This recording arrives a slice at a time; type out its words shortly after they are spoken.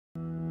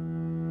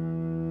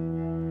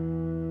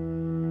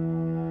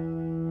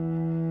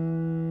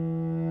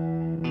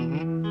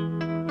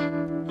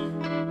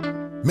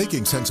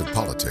Making sense of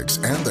politics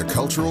and the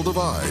cultural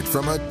divide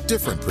from a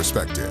different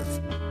perspective.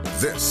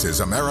 This is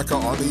America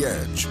on the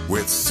Edge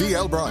with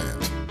C.L.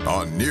 Bryant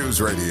on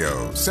News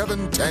Radio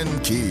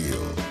 710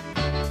 Keel.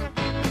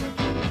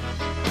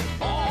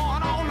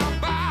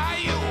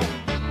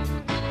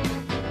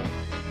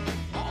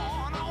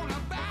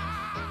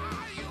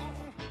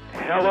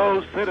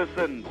 Hello,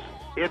 citizens.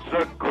 It's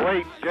a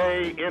great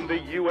day in the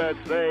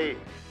USA,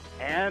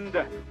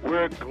 and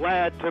we're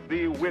glad to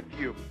be with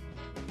you.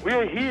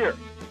 We're here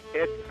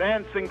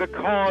advancing the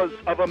cause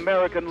of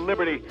American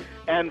liberty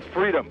and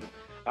freedom.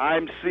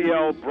 I'm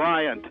C.L.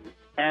 Bryant,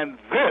 and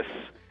this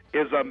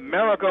is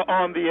America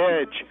on the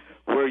Edge,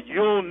 where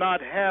you'll not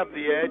have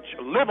the edge,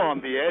 live on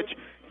the edge,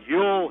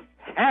 you'll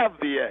have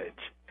the edge.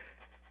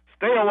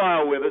 Stay a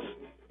while with us,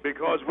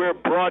 because we're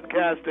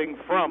broadcasting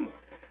from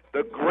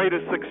the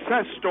greatest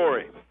success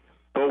story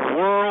the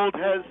world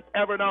has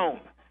ever known,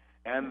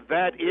 and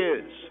that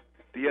is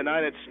the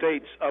United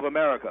States of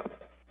America.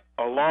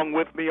 Along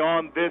with me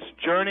on this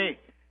journey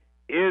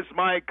is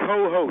my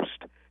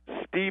co-host,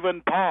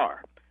 Stephen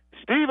Parr.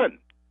 Stephen,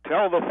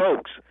 tell the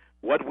folks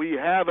what we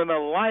have in the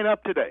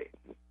lineup today.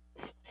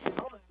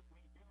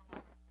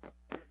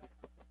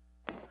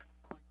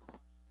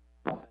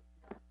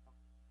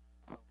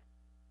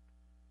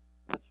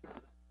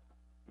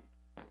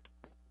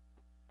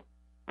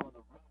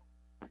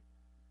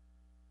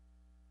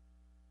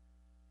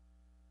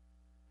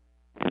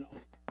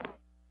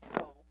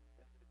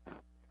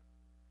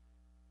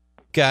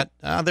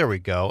 There we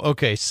go.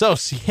 Okay, so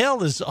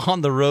CL is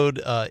on the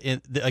road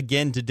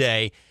again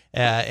today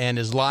and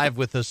is live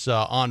with us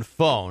on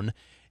phone.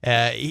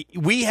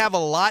 We have a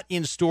lot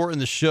in store in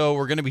the show.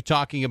 We're going to be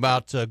talking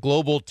about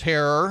global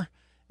terror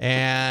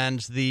and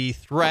the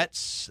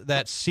threats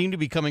that seem to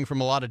be coming from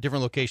a lot of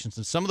different locations,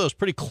 and some of those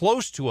pretty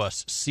close to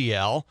us,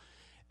 CL.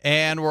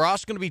 And we're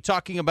also going to be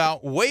talking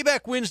about Way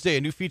Back Wednesday,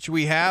 a new feature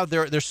we have.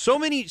 There's so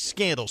many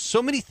scandals,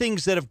 so many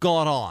things that have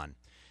gone on.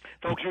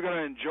 Folks, you're going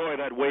to enjoy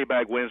that Way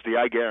Back Wednesday,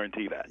 I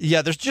guarantee that.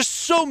 Yeah, there's just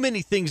so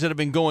many things that have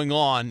been going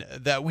on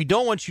that we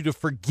don't want you to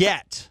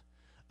forget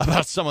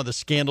about some of the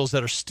scandals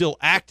that are still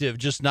active,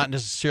 just not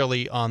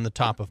necessarily on the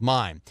top of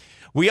mind.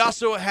 We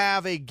also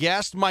have a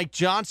guest. Mike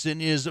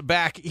Johnson is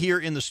back here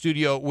in the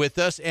studio with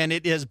us, and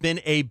it has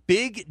been a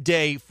big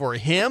day for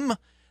him.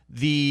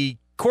 The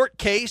court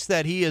case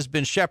that he has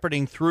been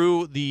shepherding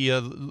through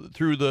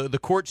the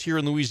courts here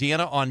in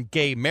Louisiana on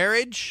gay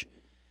marriage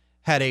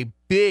had a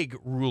big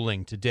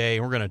ruling today,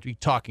 and we're going to be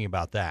talking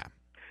about that.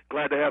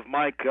 Glad to have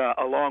Mike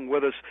along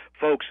with us.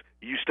 Folks,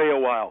 you stay a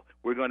while.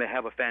 We're going to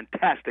have a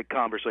fantastic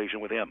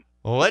conversation with him.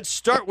 Well, let's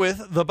start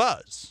with the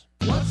buzz.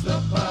 What's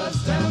the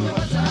buzz? Tell me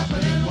what's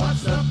happening.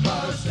 What's the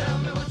buzz? Tell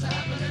me what's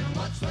happening.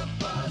 What's the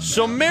buzz?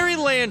 So Mary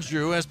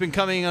Landrieu has been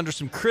coming under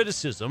some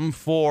criticism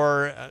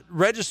for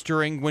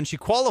registering when she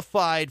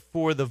qualified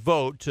for the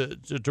vote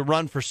to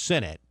run for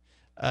Senate.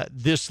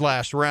 This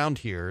last round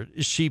here,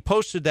 she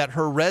posted that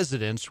her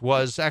residence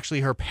was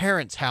actually her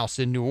parents' house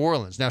in New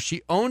Orleans. Now,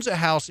 she owns a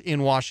house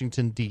in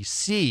Washington,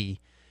 D.C.,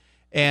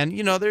 and,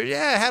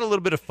 had a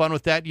little bit of fun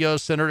with that.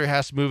 Senator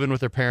has to move in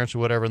with her parents or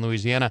whatever in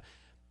Louisiana.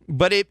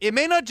 But it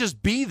may not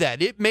just be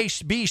that. It may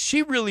be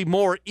she really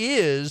more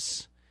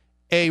is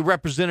a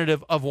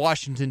representative of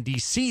Washington,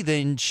 D.C.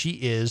 than she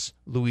is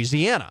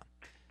Louisiana.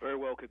 Very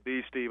well could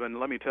be, Stephen.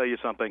 Let me tell you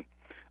something.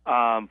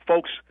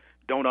 Folks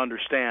don't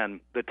understand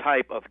the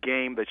type of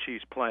game that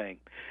she's playing.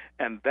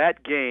 And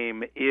that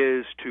game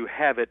is to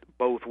have it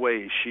both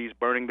ways. She's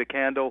burning the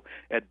candle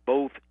at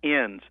both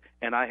ends.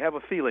 And I have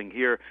a feeling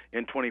here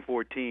in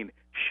 2014,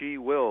 she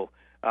will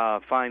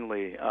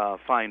finally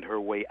find her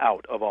way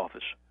out of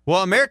office.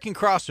 Well, American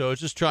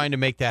Crossroads is trying to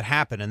make that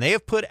happen. And they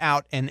have put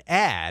out an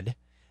ad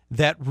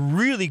that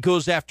really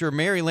goes after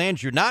Mary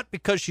Landrieu, not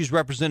because she's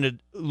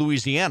represented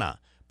Louisiana,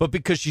 but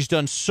because she's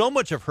done so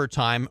much of her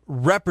time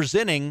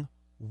representing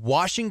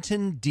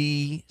Washington,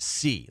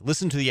 D.C.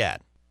 Listen to the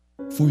ad.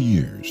 For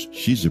years,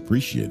 she's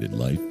appreciated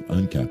life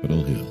on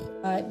Capitol Hill.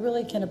 I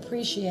really can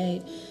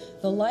appreciate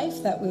the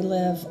life that we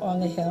live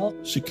on the Hill.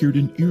 Secured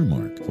an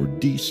earmark for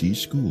D.C.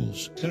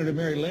 schools. Senator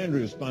Mary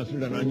Landrieu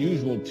sponsored an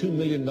unusual $2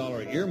 million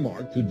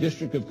earmark to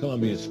District of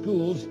Columbia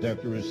schools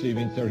after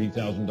receiving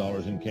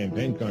 $30,000 in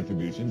campaign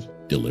contributions.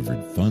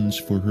 Delivered funds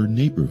for her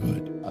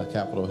neighborhood. A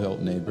Capitol Hill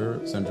neighbor,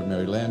 Senator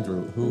Mary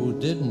Landrieu, who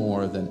did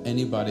more than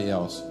anybody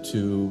else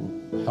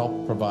to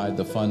help provide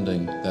the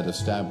funding that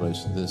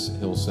established this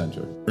Hill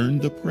Center.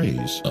 Earned the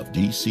praise of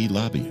D.C.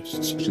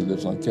 lobbyists. She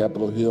lives on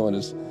Capitol Hill and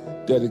has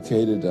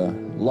dedicated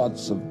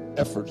lots of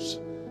efforts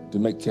to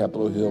make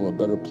Capitol Hill a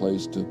better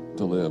place to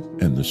live.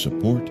 And the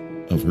support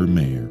of her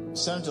mayor.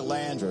 Senator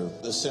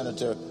Landrieu, the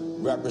senator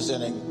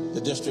representing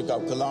the District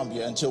of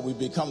Columbia until we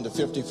become the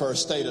 51st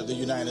state of the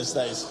United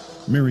States.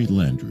 Mary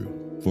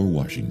Landrieu for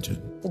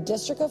Washington. The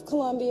District of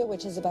Columbia,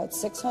 which is about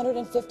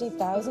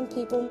 650,000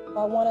 people,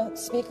 I want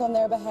to speak on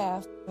their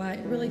behalf. I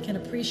really can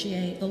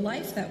appreciate the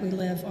life that we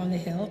live on the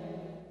Hill.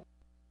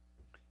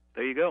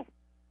 There you go.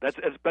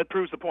 That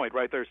proves the point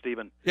right there,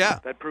 Stephen. Yeah.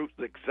 That proves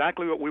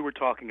exactly what we were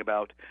talking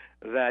about,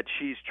 that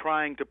she's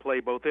trying to play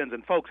both ends.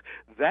 And, folks,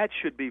 that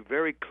should be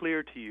very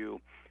clear to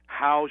you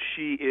how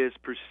she is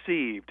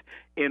perceived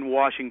in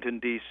Washington,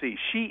 D.C.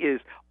 She is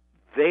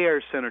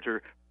their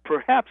senator,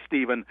 perhaps,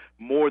 Stephen,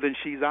 more than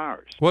she's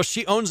ours. Well,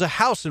 she owns a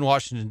house in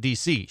Washington,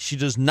 D.C. She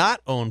does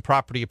not own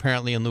property,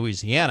 apparently, in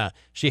Louisiana.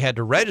 She had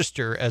to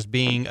register as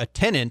being a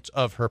tenant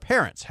of her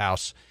parents'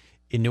 house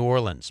in New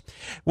Orleans.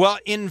 Well,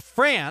 in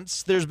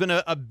France, there's been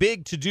a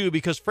big to-do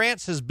because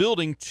France is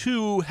building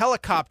 2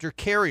 helicopter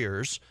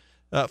carriers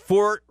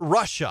for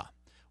Russia.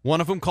 One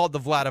of them, called the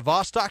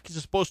Vladivostok,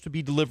 is supposed to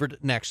be delivered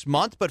next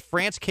month, but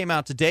France came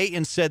out today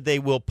and said they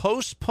will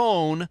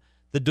postpone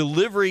the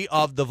delivery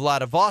of the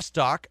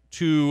Vladivostok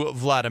to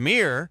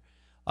Vladimir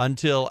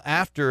until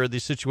after the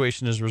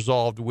situation is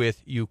resolved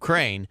with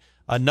Ukraine.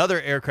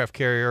 Another aircraft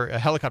carrier, a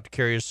helicopter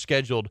carrier, is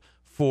scheduled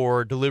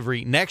for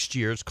delivery next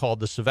year. It's called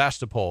the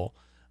Sevastopol.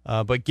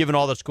 But given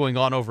all that's going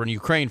on over in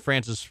Ukraine,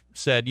 France has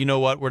said, you know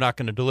what, we're not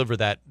going to deliver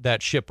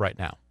that ship right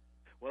now.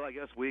 Well, I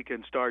guess we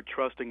can start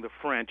trusting the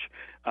French,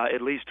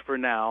 at least for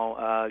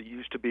now.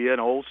 Used to be an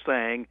old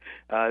saying,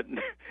 and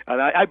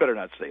I better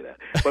not say that,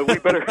 but we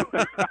better,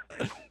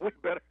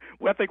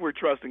 I think we're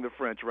trusting the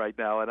French right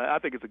now, and I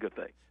think it's a good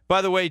thing.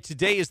 By the way,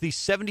 today is the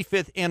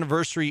 75th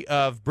anniversary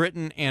of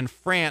Britain and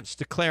France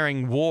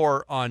declaring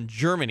war on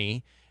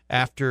Germany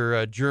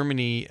after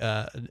Germany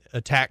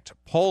attacked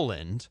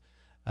Poland.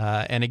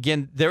 And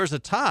again, there was a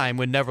time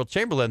when Neville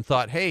Chamberlain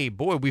thought, hey,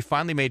 boy, we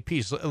finally made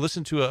peace.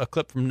 Listen to a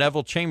clip from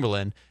Neville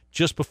Chamberlain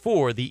just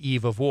before the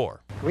eve of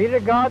war. We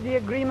regard the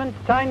agreement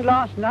signed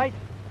last night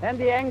and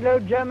the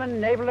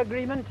Anglo-German naval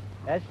agreement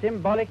as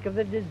symbolic of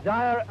the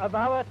desire of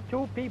our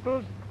 2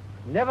 peoples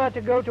never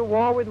to go to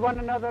war with one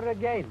another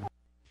again.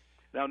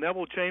 Now,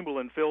 Neville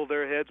Chamberlain filled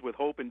their heads with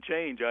hope and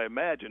change, I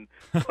imagine.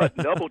 But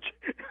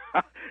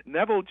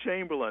Neville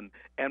Chamberlain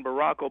and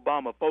Barack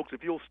Obama, folks,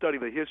 if you'll study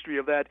the history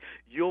of that,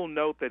 you'll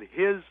note that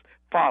his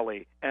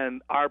folly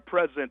and our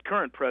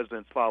current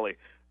president's folly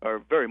are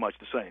very much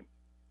the same.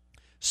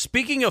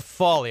 Speaking of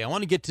folly, I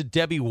want to get to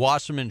Debbie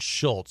Wasserman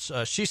Schultz.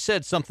 She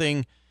said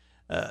something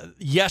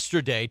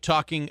yesterday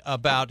talking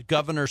about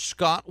Governor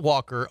Scott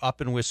Walker up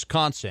in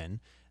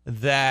Wisconsin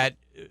that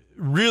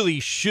really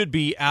should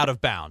be out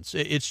of bounds.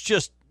 It's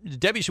just,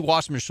 Debbie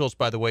Wasserman Schultz,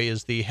 by the way,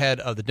 is the head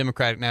of the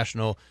Democratic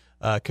National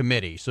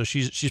Committee. So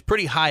she's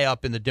pretty high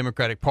up in the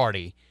Democratic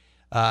Party.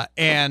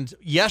 And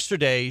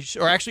yesterday,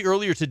 or actually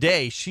earlier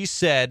today, she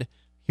said,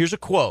 here's a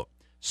quote,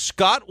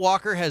 "Scott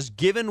Walker has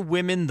given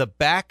women the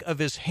back of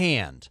his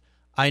hand.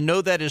 I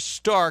know that is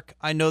stark.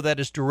 I know that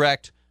is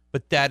direct,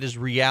 but that is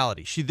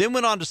reality." She then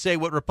went on to say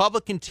what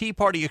Republican Tea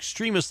Party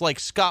extremists like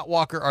Scott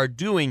Walker are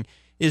doing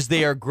is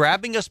they are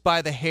grabbing us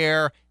by the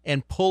hair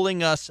and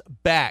pulling us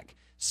back.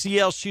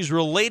 CL, she's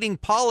relating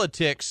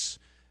politics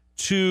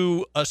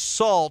to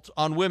assault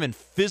on women,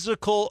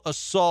 physical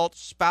assault,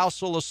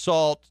 spousal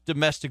assault,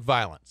 domestic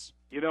violence.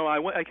 You know,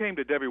 I came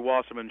to Debbie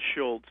Wasserman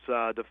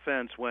Schultz's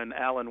defense when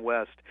Alan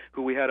West,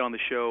 who we had on the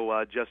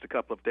show just a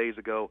couple of days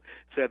ago,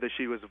 said that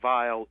she was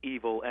vile,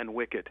 evil, and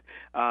wicked,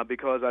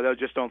 because I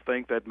just don't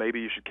think that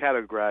maybe you should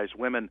categorize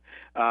women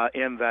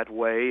in that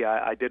way.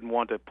 I didn't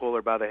want to pull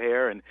her by the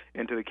hair and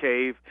into the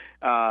cave.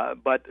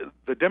 But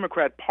the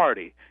Democrat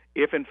Party,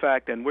 if in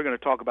fact, and we're going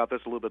to talk about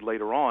this a little bit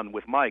later on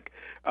with Mike,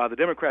 the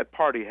Democrat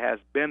Party has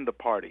been the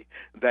party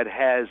that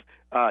has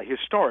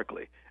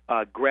historically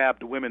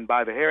grabbed women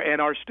by the hair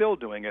and are still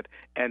doing it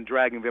and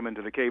dragging them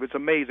into the cave. It's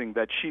amazing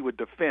that she would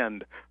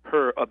defend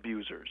her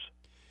abusers.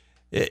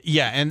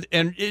 Yeah, and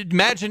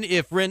imagine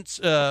if Reince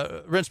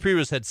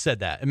Priebus had said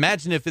that.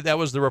 Imagine if that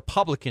was the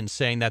Republicans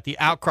saying that, the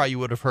outcry you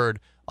would have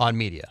heard on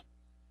media.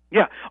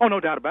 Yeah, oh,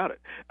 no doubt about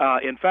it.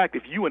 In fact,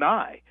 if you and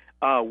I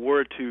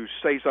were to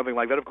say something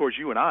like that, of course,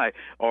 you and I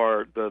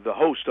are the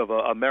host of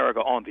America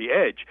on the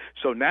Edge.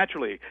 So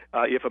naturally,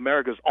 if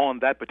America's on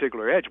that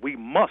particular edge, we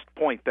must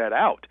point that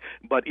out.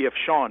 But if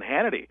Sean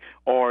Hannity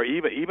or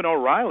even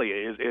O'Reilly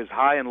is as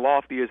high and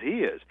lofty as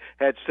he is,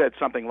 had said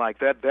something like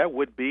that, there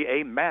would be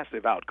a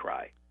massive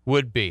outcry.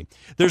 Would be.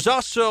 There's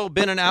also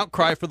been an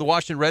outcry for the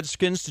Washington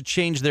Redskins to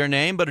change their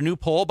name, but a new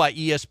poll by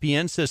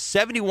ESPN says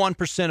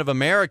 71% of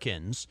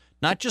Americans,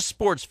 not just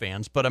sports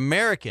fans, but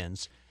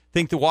Americans,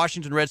 think the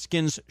Washington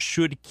Redskins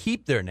should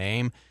keep their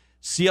name.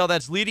 CL,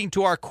 that's leading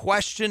to our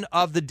question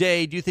of the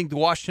day. Do you think the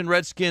Washington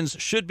Redskins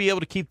should be able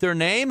to keep their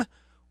name,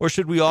 or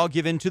should we all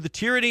give in to the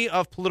tyranny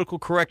of political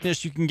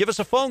correctness? You can give us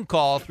a phone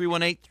call,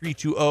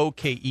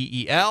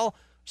 318-320-KEEL.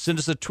 Send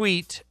us a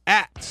tweet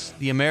at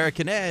The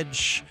American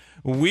Edge.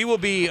 We will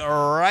be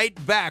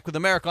right back with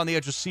America on the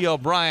Edge with CL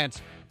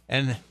Bryant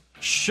and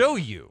show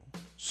you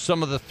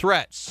some of the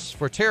threats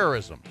for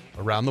terrorism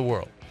around the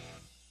world.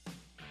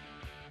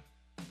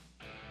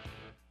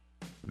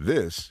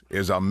 This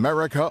is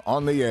America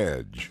on the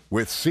Edge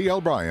with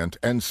CL Bryant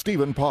and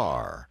Stephen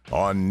Parr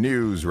on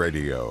News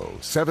Radio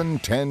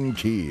 710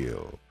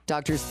 Keel.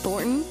 Doctors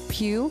Thornton,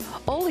 Pugh,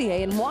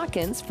 Ollier, and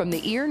Watkins from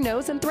the Ear,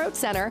 Nose, and Throat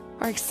Center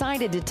are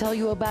excited to tell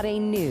you about a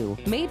new,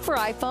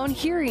 made-for-iPhone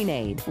hearing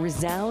aid,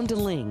 Resound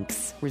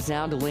Links.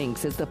 Resound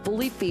Links is the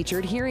fully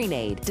featured hearing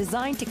aid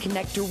designed to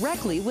connect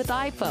directly with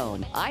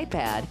iPhone,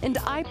 iPad, and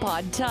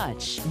iPod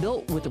Touch.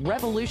 Built with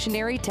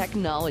revolutionary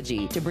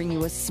technology to bring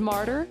you a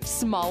smarter,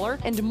 smaller,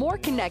 and more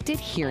connected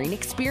hearing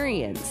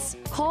experience.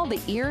 Call the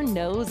Ear,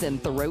 Nose,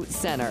 and Throat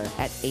Center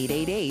at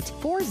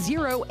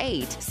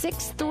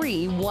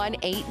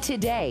 888-408-6318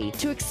 today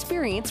to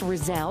experience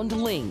Resound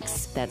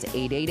Links. That's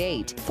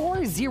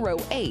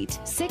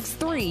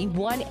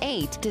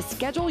 888-408-6318 to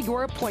schedule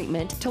your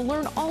appointment to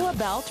learn all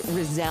about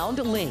Resound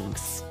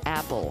Links.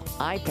 Apple,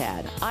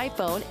 iPad,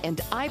 iPhone, and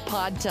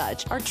iPod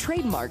Touch are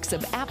trademarks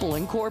of Apple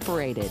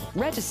Incorporated,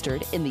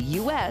 registered in the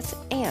U.S.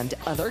 and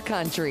other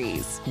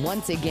countries.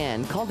 Once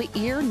again, call the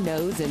Ear,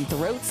 Nose, and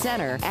Throat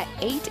Center at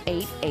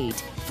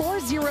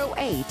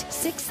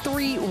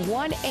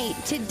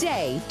 888-408-6318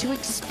 today to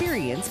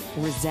experience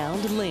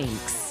Resound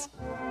Links.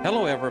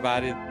 Hello,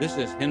 everybody. This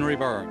is Henry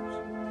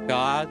Burns.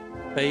 God,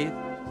 faith,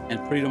 and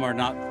freedom are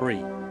not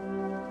free.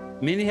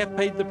 Many have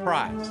paid the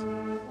price.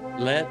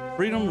 Let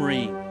freedom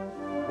ring.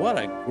 What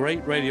a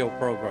great radio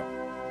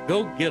program.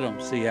 Go get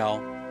them,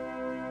 CL.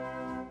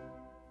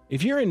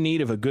 If you're in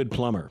need of a good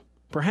plumber,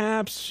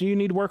 perhaps you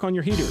need work on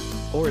your heater,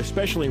 or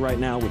especially right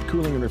now with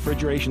cooling and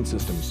refrigeration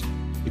systems.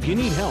 If you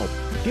need help,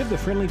 give the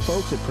friendly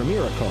folks at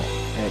Premier a call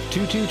at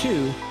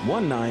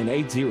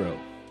 222-1980.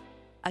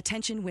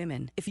 Attention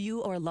women, if you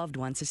or a loved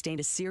one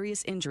sustained a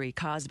serious injury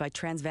caused by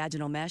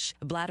transvaginal mesh,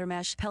 bladder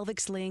mesh, pelvic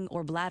sling,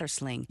 or bladder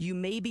sling, you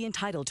may be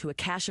entitled to a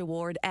cash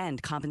award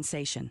and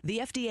compensation. The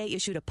FDA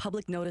issued a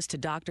public notice to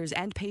doctors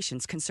and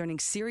patients concerning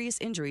serious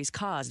injuries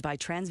caused by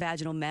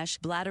transvaginal mesh,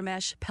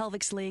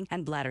 pelvic sling,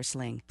 and bladder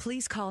sling.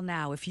 Please call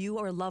now if you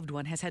or a loved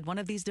one has had one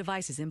of these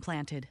devices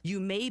implanted. You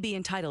may be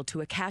entitled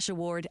to a cash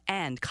award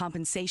and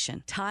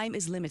compensation. Time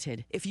is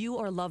limited. If you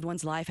or a loved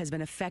one's life has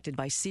been affected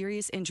by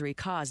serious injury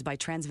caused by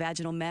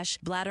transvaginal mesh,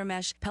 bladder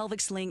mesh, pelvic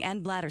sling,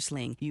 and bladder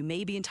sling, you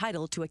may be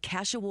entitled to a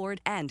cash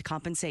award and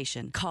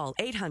compensation. Call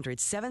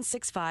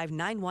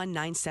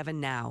 800-765-9197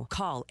 now.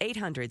 Call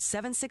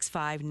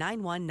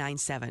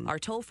 800-765-9197. Our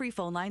toll-free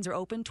phone lines are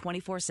open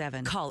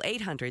 24/7. Call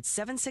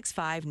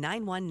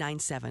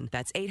 800-765-9197.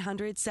 That's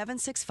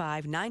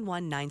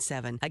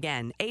 800-765-9197.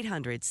 Again,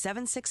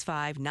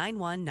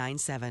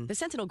 800-765-9197. The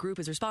Sentinel Group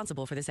is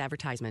responsible for this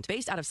advertisement.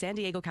 Based out of San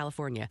Diego,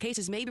 California,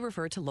 cases may be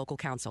referred to local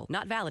counsel.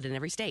 Not valid in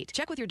every state.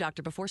 Check with your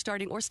doctor before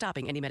starting or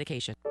stopping any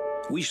medication.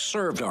 We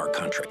served our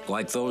country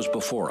like those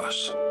before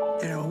us.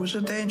 You know, it was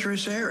a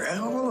dangerous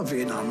area. All of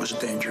Vietnam was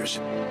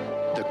dangerous.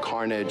 The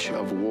carnage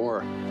of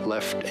war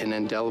left an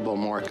indelible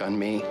mark on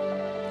me.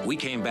 We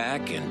came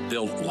back and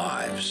built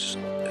lives.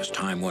 As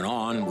time went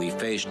on, we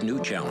faced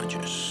new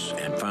challenges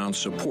and found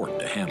support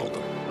to handle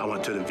them. I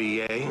went to the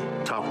VA,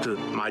 talked to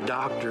my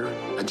doctor.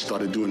 I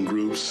started doing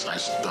groups. I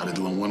started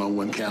doing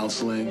one-on-one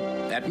counseling.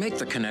 At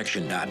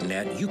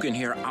MakeTheConnection.net, you can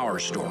hear our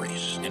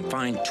stories and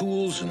find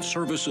tools and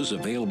services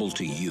available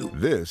to you.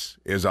 This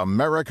is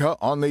America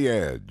on the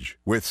Edge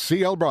with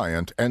CL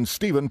Bryant and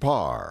Stephen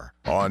Parr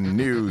on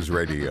News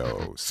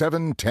Radio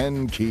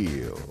 710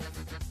 Keel.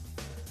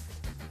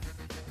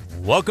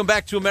 Welcome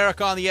back to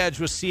America on the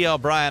Edge with CL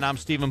Bryant. I'm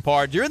Stephen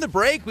Parr. During the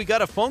break, we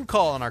got a phone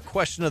call on our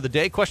question of the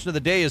day. Question of the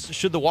day is,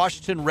 should the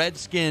Washington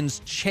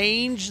Redskins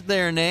change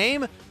their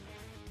name?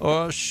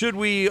 Or should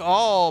we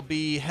all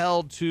be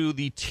held to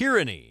the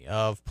tyranny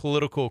of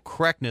political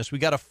correctness? We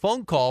got a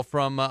phone call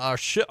from our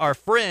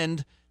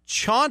friend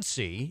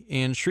Chauncey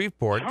in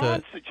Shreveport.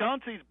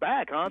 Chauncey's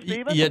back, huh,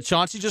 Stephen? Yeah,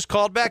 Chauncey just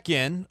called back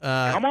in.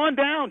 Come on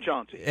down,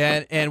 Chauncey.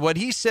 And what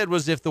he said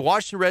was, if the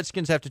Washington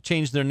Redskins have to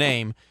change their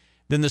name,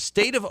 then the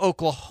state of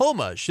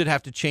Oklahoma should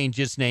have to change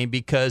its name,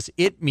 because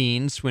it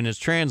means, when it's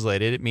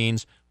translated, it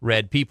means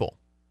red people.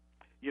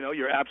 You know,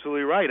 you're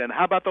absolutely right. And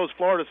how about those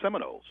Florida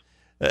Seminoles?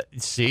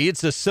 See,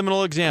 it's a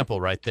Seminole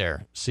example right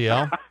there,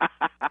 CL.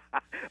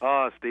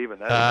 Oh, Stephen,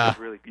 that's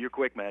really, you're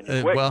quick, man.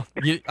 You're quick. Well,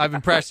 I've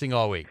been practicing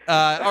all week.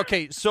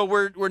 Okay, so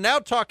we're now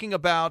talking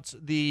about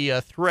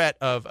the threat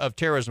of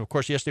terrorism. Of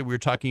course, yesterday we were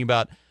talking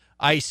about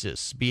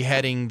ISIS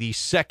beheading the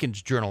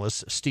second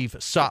journalist, Steve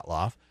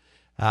Sotloff.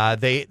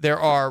 There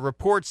are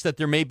reports that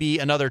there may be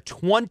another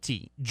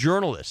 20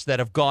 journalists that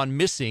have gone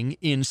missing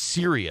in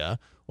Syria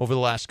over the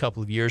last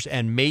couple of years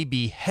and may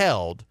be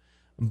held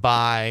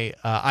by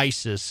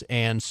ISIS,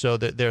 and so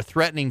that they're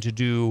threatening to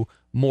do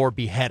more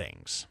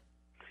beheadings.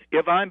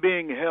 If I'm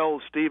being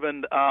held,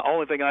 Stephen,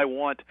 only thing I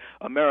want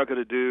America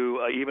to do,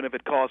 even if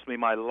it costs me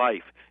my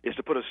life, is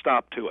to put a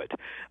stop to it,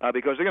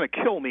 because they're going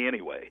to kill me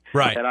anyway.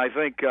 Right. And I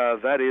think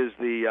that is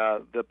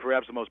the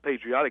perhaps the most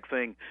patriotic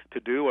thing to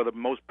do, or the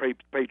most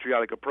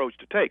patriotic approach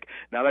to take.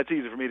 Now, that's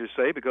easy for me to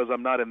say because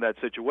I'm not in that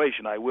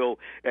situation. I will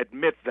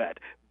admit that.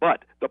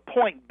 But the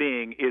point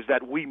being is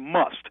that we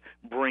must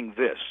bring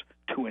this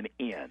to an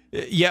end.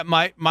 Yeah,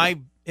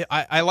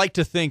 I like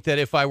to think that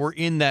if I were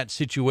in that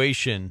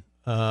situation,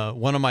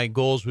 one of my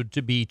goals would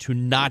be to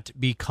not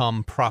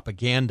become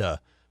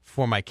propaganda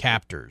for my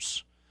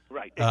captors.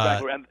 Right,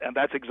 exactly, and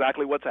that's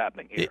exactly what's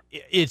happening here.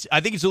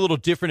 I think it's a little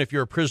different if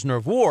you're a prisoner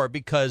of war,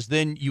 because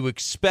then you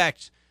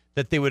expect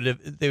that they would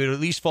at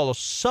least follow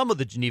some of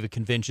the Geneva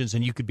Conventions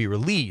and you could be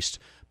released.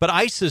 But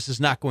ISIS is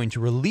not going to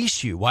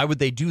release you. Why would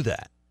they do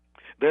that?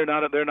 They're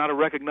not a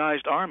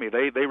recognized army.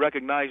 They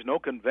recognize no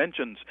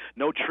conventions,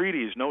 no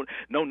treaties, no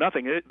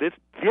nothing.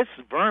 This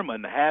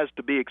vermin has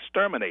to be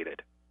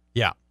exterminated.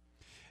 Yeah.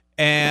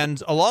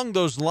 And along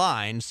those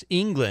lines,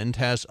 England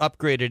has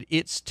upgraded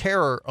its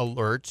terror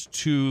alert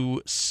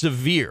to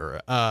severe.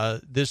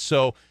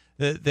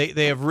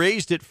 They have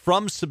raised it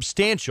from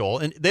substantial,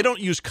 and they don't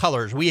use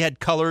colors. We had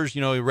colors,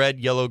 red,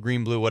 yellow,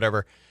 green, blue,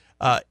 whatever.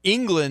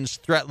 England's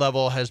threat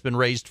level has been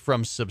raised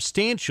from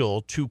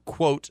substantial to,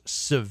 quote,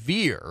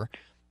 severe.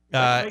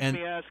 Let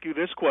me ask you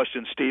this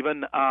question,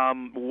 Stephen.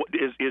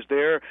 Is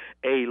there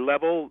a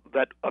level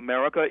that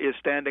America is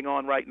standing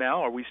on right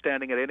now? Are we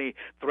standing at any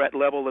threat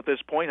level at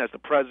this point? Has the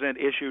president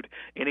issued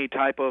any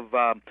type of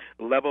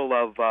level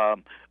of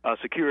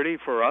security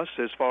for us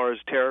as far as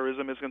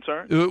terrorism is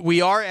concerned?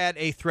 We are at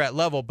a threat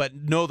level, but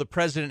no, the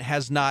president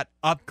has not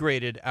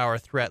upgraded our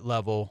threat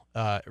level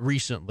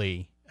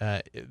recently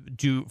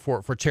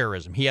for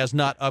terrorism. He has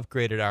not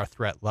upgraded our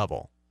threat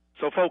level.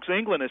 So, folks,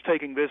 England is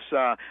taking this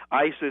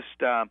ISIS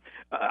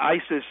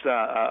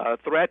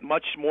threat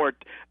much more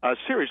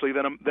seriously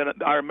than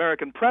our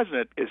American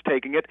president is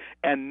taking it,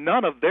 and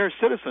none of their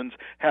citizens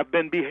have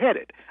been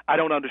beheaded. I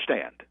don't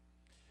understand.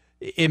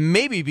 It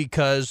may be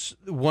because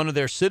one of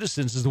their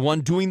citizens is the one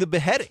doing the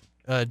beheading,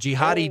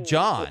 Jihadi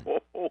John.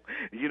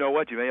 You know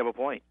what? You may have a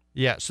point.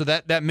 Yeah, so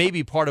that may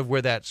be part of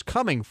where that's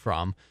coming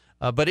from,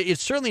 but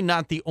it's certainly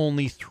not the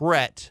only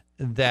threat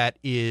that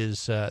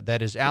is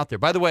out there.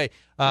 By the way,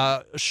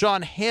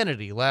 Sean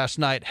Hannity last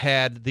night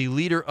had the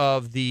leader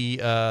of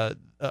the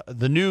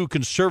new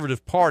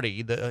Conservative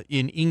Party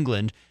in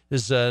England,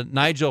 is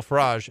Nigel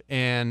Farage,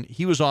 and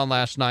he was on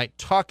last night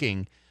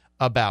talking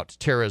about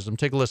terrorism.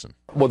 Take a listen.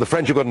 Well, the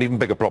French have got an even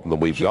bigger problem than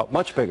we've got.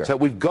 Much bigger. So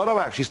we've got to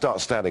actually start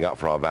standing up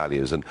for our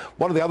values. And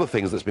one of the other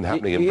things that's been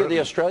happening in Britain... Britain...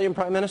 the Australian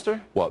Prime Minister?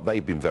 Well,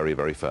 they've been very,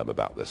 very firm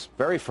about this.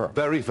 Very firm?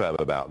 Very firm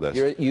about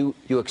this. You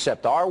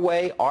accept our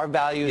way, our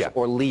values,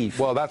 or leave.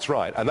 Well, that's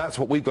right. And that's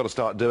what we've got to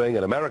start doing,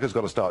 and America's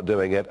got to start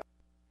doing it.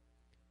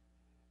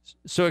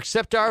 So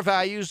accept our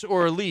values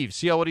or leave.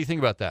 CL, what do you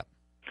think about that?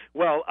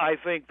 Well, I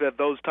think that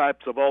those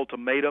types of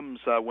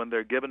ultimatums, when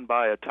they're given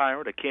by a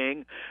tyrant, a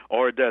king,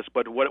 or a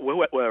despot,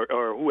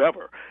 or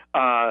whoever,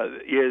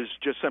 is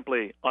just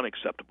simply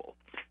unacceptable.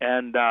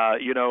 And,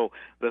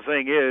 the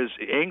thing is,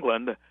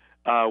 England,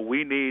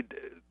 we need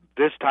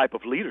this type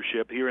of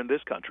leadership here in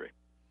this country.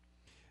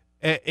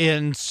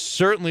 And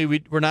certainly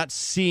we're not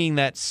seeing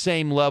that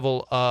same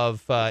level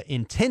of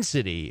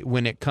intensity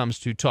when it comes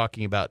to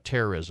talking about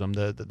terrorism.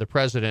 The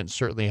president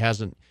certainly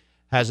hasn't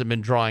been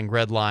drawing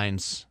red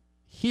lines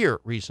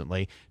here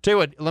recently. Tell you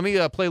what, let me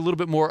play a little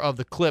bit more of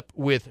the clip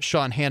with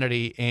Sean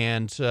Hannity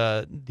and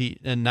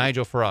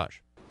Nigel Farage.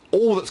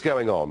 All that's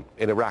going on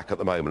in Iraq at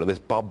the moment, and this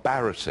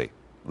barbarity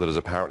that has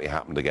apparently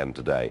happened again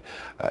today,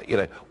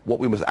 what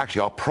we must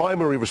actually, our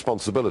primary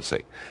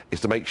responsibility is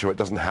to make sure it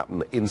doesn't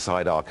happen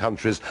inside our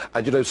countries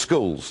and,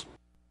 schools.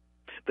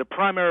 The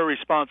primary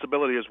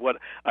responsibility is what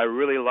I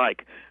really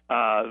like,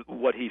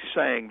 what he's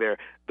saying there.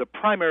 The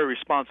primary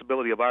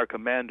responsibility of our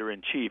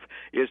commander-in-chief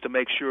is to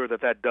make sure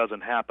that that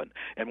doesn't happen.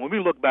 And when we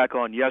look back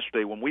on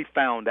yesterday, when we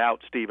found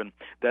out, Stephen,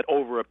 that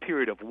over a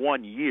period of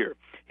 1 year,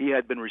 he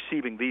had been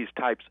receiving these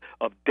types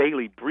of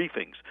daily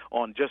briefings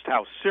on just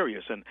how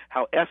serious and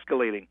how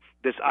escalating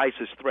this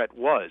ISIS threat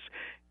was,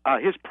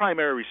 his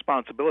primary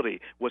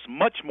responsibility was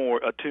much more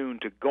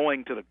attuned to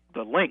going to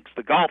the links,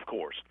 the golf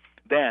course,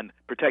 than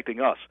protecting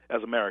us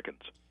as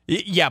Americans.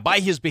 Yeah, by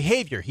his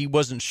behavior, he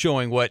wasn't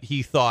showing what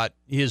he thought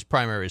his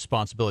primary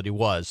responsibility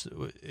was.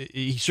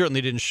 He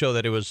certainly didn't show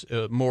that it was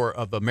more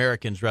of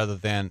Americans rather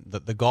than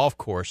the golf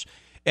course.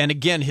 And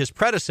again, his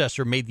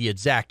predecessor made the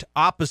exact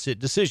opposite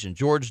decision.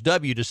 George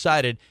W.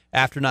 decided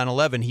after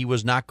 9/11 he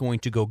was not going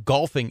to go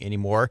golfing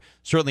anymore,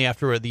 certainly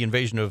after the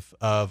invasion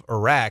of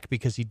Iraq,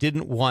 because he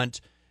didn't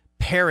want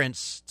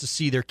parents to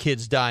see their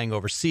kids dying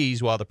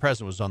overseas while the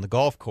president was on the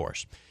golf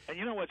course. And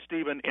you know what,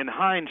 Stephen, in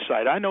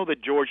hindsight, I know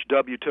that George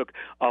W. took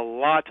a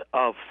lot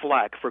of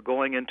flack for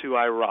going into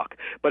Iraq.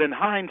 But in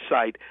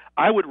hindsight,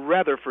 I would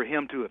rather for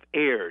him to have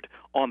erred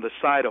on the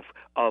side of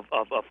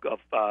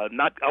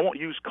not, I won't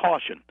use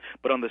caution,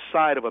 but on the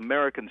side of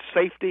American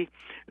safety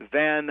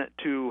than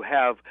to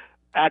have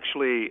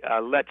actually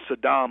let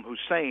Saddam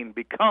Hussein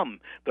become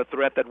the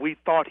threat that we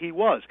thought he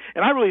was.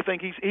 And I really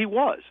think he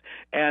was.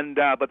 And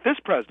but this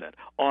president,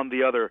 on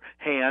the other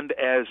hand,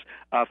 as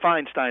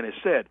Feinstein has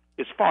said,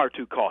 is far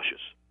too cautious.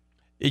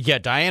 Yeah,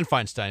 Dianne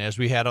Feinstein, as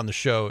we had on the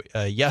show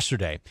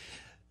yesterday.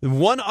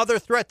 One other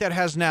threat that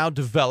has now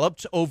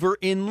developed over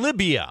in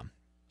Libya.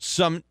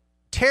 Some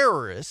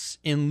terrorists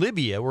in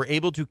Libya were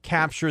able to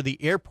capture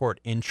the airport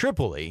in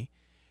Tripoli.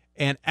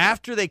 And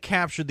after they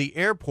captured the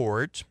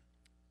airport,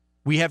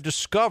 we have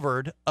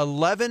discovered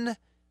 11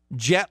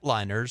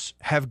 jetliners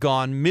have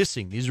gone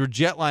missing. These were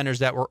jetliners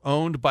that were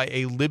owned by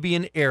a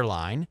Libyan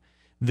airline.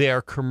 They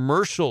are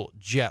commercial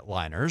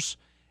jetliners,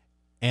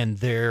 and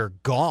they're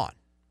gone.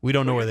 We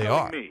don't know where they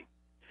are.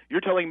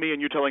 You're telling me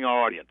and you're telling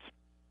our audience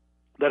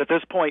that at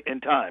this point in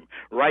time,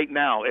 right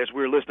now, as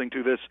we're listening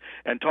to this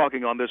and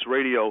talking on this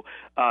radio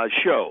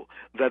show,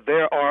 that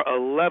there are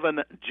 11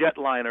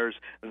 jetliners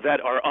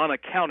that are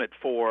unaccounted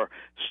for,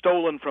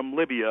 stolen from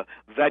Libya,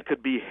 that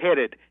could be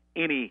headed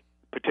any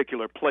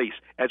particular place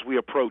as we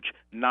approach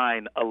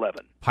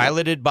 9/11.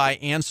 Piloted by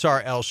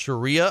Ansar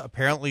al-Sharia,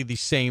 apparently the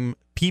same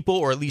people,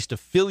 or at least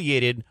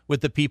affiliated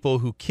with the people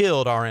who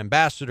killed our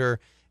ambassador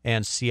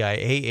and CIA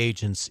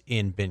agents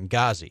in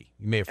Benghazi.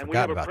 You may have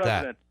forgotten about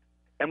that.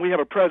 And we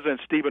have a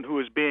president, Stephen, who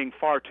is being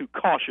far too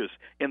cautious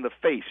in the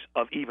face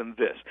of even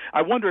this.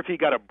 I wonder if he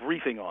got a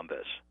briefing on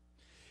this.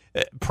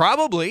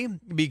 Probably,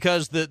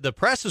 because the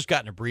press has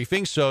gotten a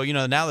briefing, so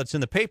now that's in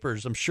the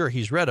papers, I'm sure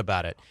he's read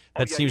about it.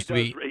 That seems to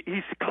be.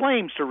 He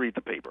claims to read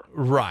the paper.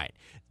 Right.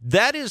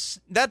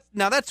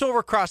 Now that's over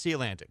across the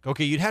Atlantic.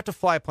 Okay, you'd have to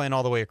fly a plane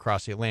all the way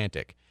across the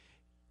Atlantic.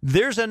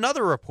 There's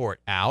another report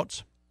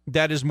out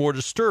that is more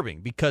disturbing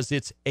because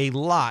it's a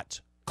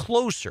lot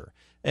closer,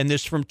 and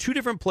this from two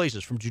different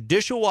places, from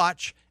Judicial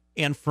Watch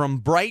and from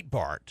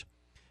Breitbart.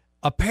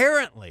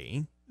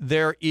 Apparently,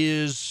 there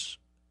is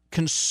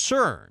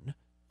concern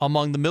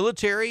among the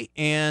military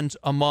and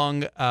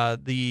among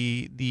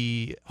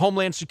the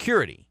Homeland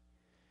Security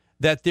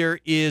that there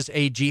is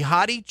a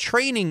jihadi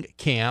training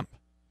camp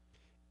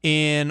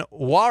in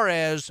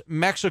Juarez,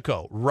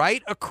 Mexico,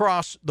 right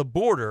across the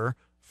border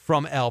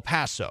from El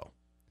Paso.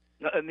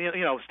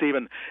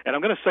 Stephen, and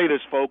I'm going to say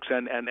this, folks,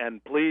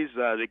 and please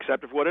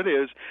accept it for what it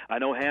is. I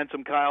know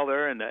Handsome Kyle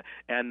there and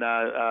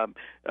Janine,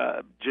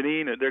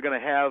 they're going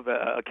to have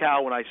a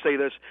cow when I say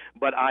this,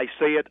 but I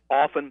say it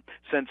often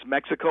since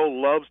Mexico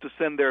loves to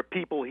send their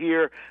people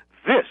here.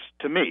 This,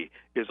 to me,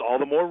 is all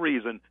the more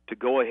reason to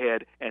go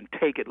ahead and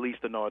take at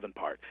least the northern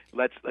part.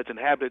 Let's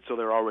inhabit it so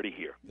they're already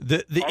here,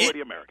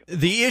 already American.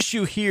 The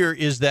issue here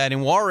is that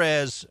in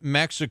Juarez,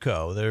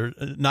 Mexico, there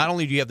not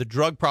only do you have the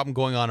drug problem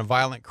going on and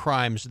violent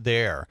crimes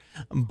there,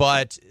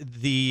 but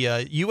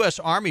the U.S.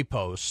 Army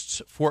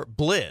posts, Fort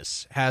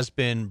Bliss, has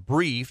been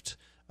briefed,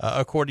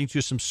 according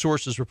to some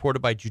sources reported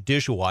by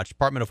Judicial Watch.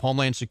 Department of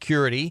Homeland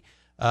Security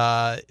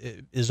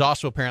is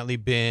also apparently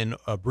been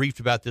briefed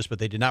about this, but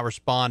they did not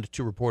respond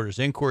to reporters'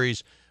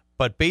 inquiries.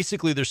 But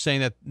basically, they're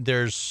saying that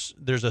there's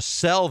a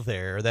cell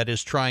there that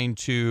is trying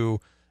to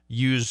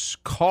use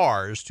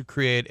cars to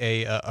create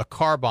a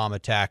car bomb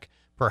attack,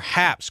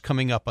 perhaps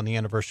coming up on the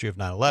anniversary of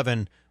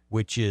 9/11,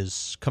 which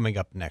is coming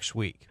up next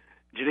week.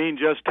 Janine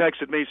just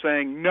texted me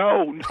saying,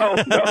 no.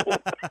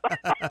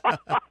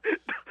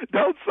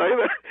 Don't say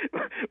that.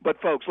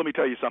 But, folks, let me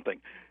tell you something.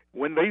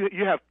 When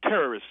you have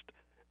terrorists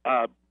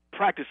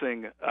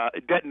practicing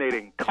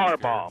detonating car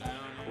bombs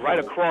right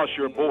across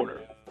your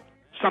border,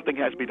 something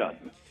has to be done.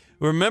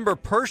 Remember,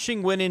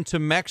 Pershing went into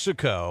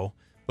Mexico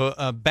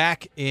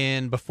back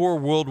before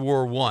World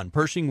War I.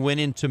 Pershing went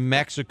into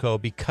Mexico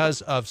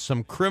because of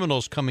some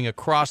criminals coming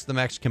across the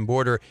Mexican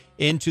border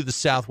into the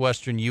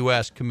southwestern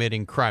U.S.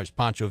 committing crimes,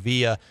 Pancho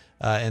Villa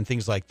and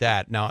things like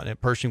that. Now,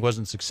 Pershing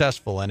wasn't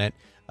successful in it,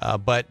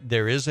 but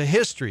there is a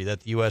history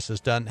that the U.S.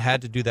 has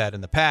had to do that in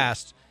the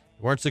past.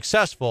 They weren't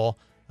successful.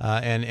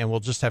 And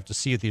we'll just have to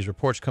see if these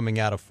reports coming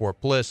out of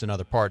Fort Bliss and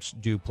other parts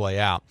do play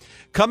out.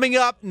 Coming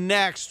up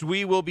next,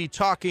 we will be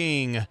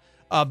talking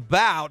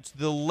about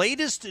the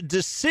latest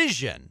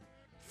decision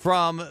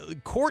from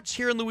courts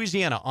here in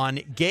Louisiana on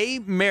gay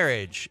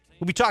marriage.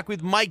 We'll be talking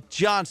with Mike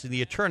Johnson,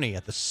 the attorney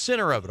at the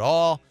center of it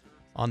all,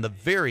 on the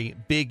very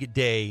big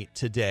day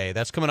today.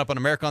 That's coming up on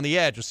America on the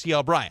Edge with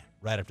CL Bryant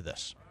right after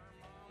this.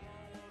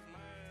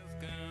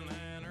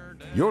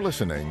 You're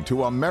listening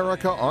to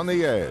America on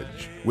the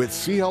Edge with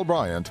C.L.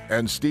 Bryant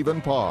and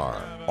Stephen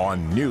Parr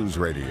on News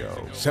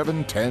Radio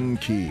 710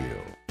 Keel.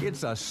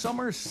 It's a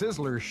summer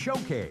sizzler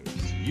showcase.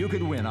 You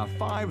could win a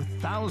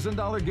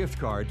 $5,000 gift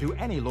card to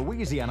any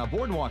Louisiana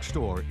Boardwalk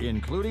store,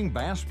 including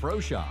Bass Pro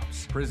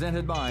Shops.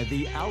 Presented by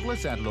the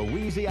outlets at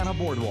Louisiana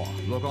Boardwalk.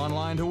 Look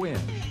online to win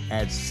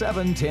at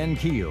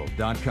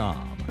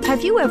 710keel.com.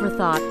 Have you ever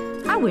thought,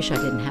 I wish I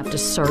didn't have to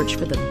search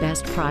for the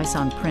best price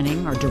on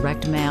printing or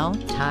direct mail?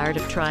 Tired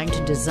of trying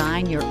to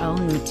design your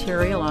own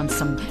material on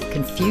some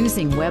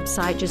confusing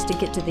website just to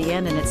get to the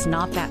end and it's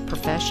not that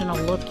professional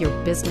look your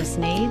business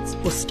needs?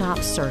 Well, stop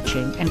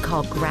searching and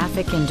call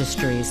Graphic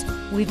Industries.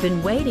 We've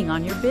been waiting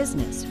on your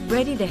business,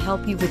 ready to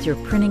help you with your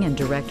printing and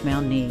direct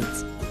mail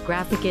needs.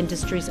 Graphic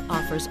Industries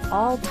offers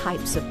all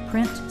types of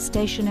print,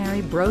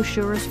 stationery,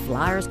 brochures,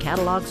 flyers,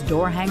 catalogs,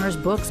 door hangers,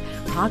 books,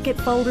 pocket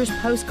folders,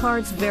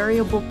 postcards,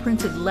 variable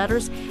printed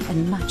letters,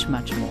 and much,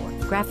 much more.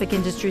 Graphic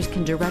Industries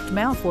can direct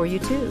mail for you,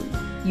 too.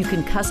 You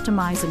can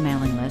customize a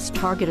mailing list,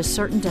 target a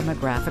certain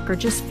demographic, or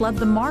just flood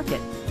the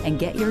market and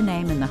get your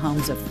name in the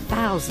homes of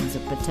thousands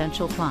of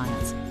potential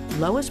clients.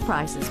 Lowest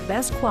prices,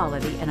 best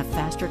quality, and a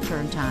faster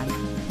turn time.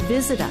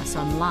 Visit us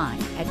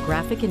online at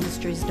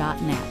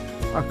graphicindustries.net.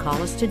 or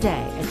call us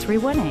today at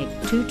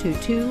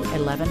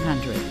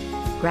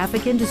 318-222-1100.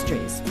 Graphic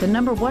Industries, the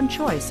 #1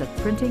 choice of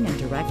printing and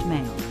direct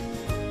mail.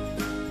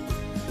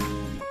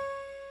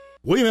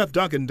 William F.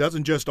 Duncan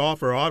doesn't just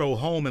offer auto,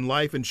 home, and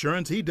life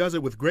insurance. He does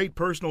it with great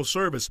personal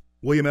service.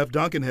 William F.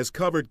 Duncan has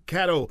covered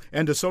Caddo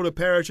and DeSoto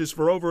parishes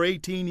for over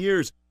 18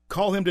 years.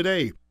 Call him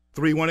today,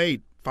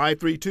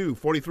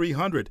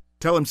 318-532-4300.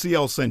 Tell him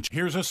CL sent you.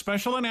 Here's a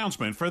special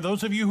announcement for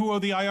those of you who owe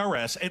the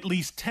IRS at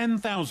least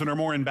 $10,000 or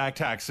more in back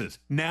taxes.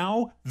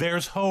 Now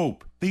there's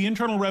hope. The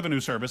Internal Revenue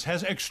Service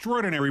has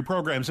extraordinary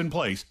programs in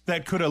place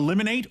that could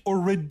eliminate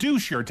or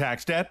reduce your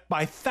tax debt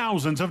by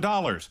thousands of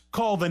dollars.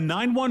 Call the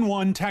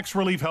 911 Tax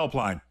Relief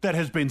Helpline that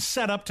has been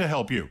set up to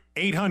help you.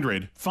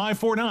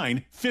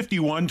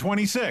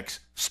 800-549-5126.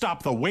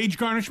 Stop the wage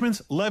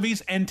garnishments,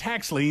 levies, and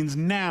tax liens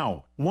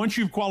now. Once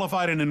you've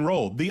qualified and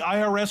enrolled, the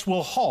IRS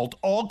will halt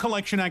all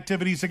collection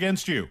activities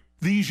against you.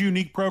 These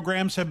unique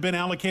programs have been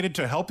allocated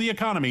to help the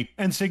economy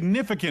and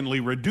significantly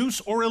reduce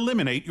or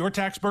eliminate your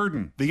tax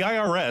burden. The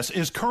IRS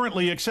is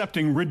currently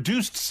accepting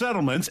reduced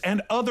settlements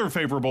and other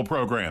favorable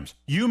programs.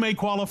 You may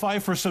qualify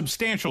for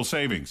substantial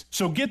savings,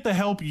 so get the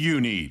help you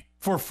need.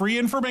 For free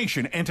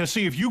information and to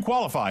see if you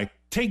qualify,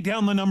 take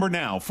down the number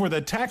now for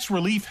the Tax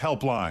Relief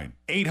Helpline.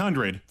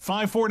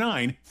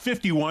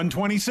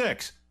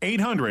 800-549-5126.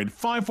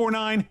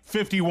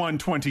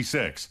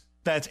 800-549-5126.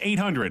 That's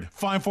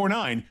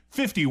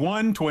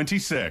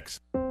 800-549-5126.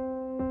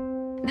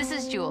 This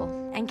is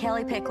Jewel and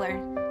Kelly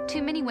Pickler.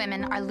 Too many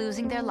women are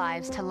losing their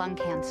lives to lung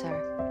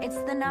cancer. It's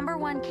the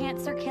 #1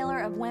 cancer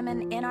killer of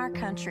women in our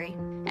country.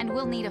 And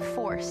we'll need a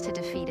force to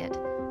defeat it.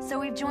 So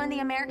we've joined the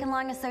American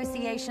Lung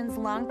Association's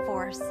Lung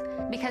Force.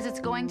 Because it's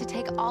going to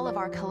take all of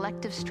our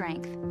collective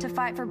strength to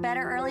fight for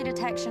better early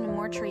detection and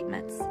more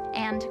treatments.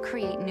 And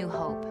create new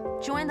hope.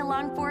 Join the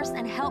Lung Force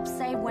and help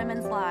save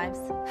women's lives.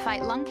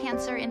 Fight lung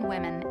cancer in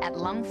women at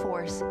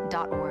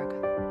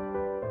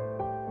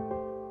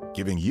lungforce.org.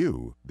 Giving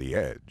you the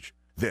edge.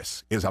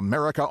 This is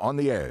America on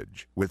the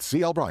Edge with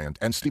CL Bryant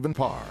and Stephen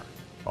Parr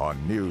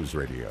on News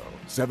Radio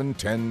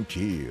 710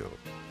 Keel.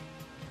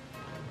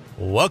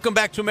 Welcome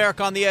back to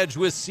America on the Edge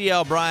with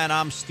CL Bryant.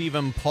 I'm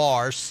Stephen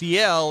Parr.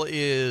 CL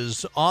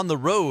is on the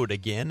road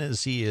again,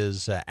 as he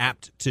is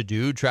apt to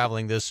do,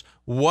 traveling this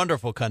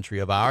wonderful country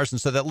of ours. And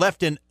so that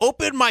left an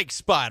open mic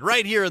spot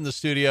right here in the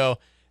studio.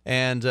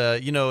 And,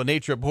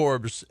 nature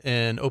abhors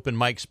an open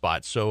mic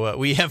spot. So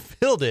we have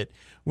filled it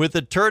with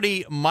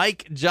attorney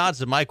Mike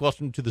Johnson. Mike,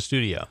 welcome to the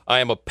studio. I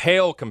am a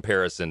pale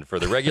comparison for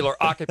the regular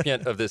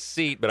occupant of this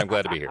seat, but I'm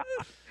glad to be here.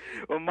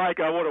 Well, Mike,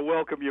 I want to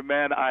welcome you,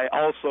 man. I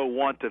also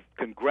want to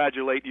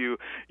congratulate you.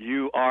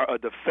 You are a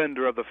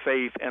defender of the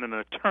faith and an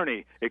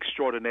attorney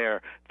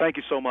extraordinaire. Thank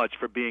you so much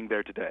for being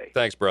there today.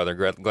 Thanks, brother.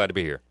 Glad to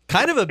be here.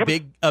 Kind of a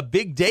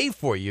big day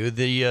for you.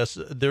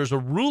 There's a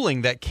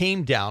ruling that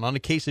came down on a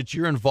case that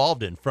you're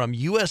involved in from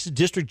U.S.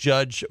 District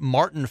Judge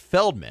Martin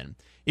Feldman.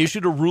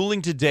 Issued a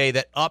ruling today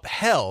that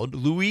upheld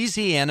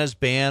Louisiana's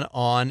ban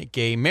on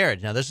gay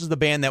marriage. Now, this is the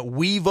ban that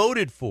we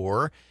voted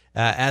for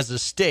as a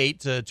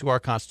state to our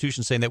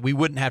Constitution, saying that we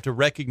wouldn't have to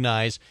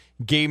recognize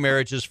gay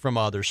marriages from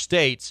other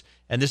states.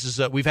 And this is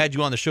we've had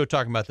you on the show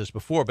talking about this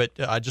before, but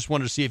I just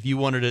wanted to see if you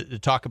wanted to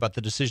talk about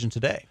the decision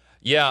today.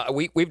 Yeah,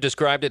 we've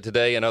described it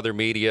today in other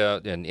media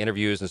and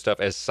interviews and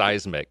stuff as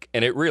seismic,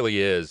 and it really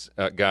is,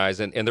 guys.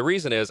 And the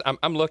reason is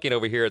I'm looking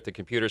over here at the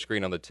computer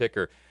screen on the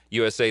ticker.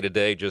 USA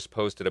Today just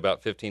posted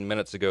about 15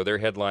 minutes ago. Their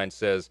headline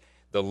says,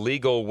 "The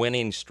legal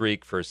winning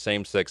streak for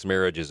same-sex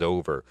marriage is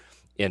over."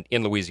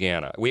 In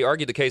Louisiana. We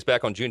argued the case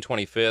back on June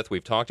 25th.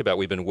 We've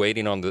been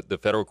waiting on the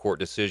federal court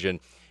decision,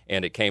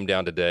 and it came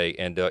down today,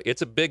 and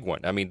it's a big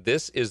one. I mean,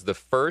 this is the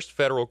first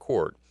federal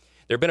court.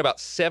 There have been about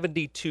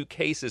 72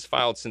 cases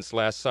filed since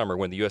last summer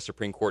when the U.S.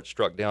 Supreme Court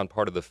struck down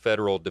part of the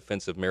Federal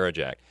Defense of Marriage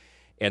Act,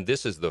 and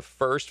this is the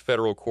first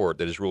federal court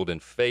that has ruled in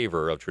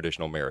favor of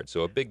traditional marriage,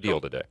 so a big deal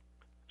today.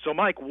 So,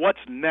 Mike, what's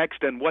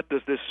next, and what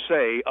does this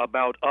say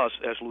about us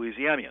as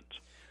Louisianians?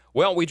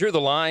 Well, we drew the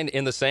line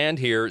in the sand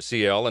here,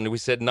 CL, and we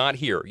said not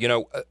here. You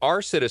know,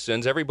 our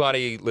citizens,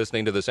 everybody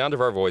listening to the sound of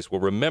our voice will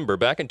remember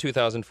back in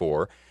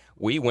 2004,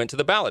 we went to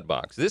the ballot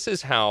box. This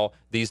is how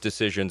these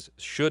decisions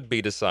should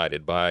be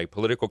decided by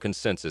political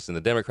consensus in the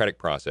democratic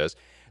process.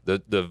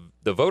 The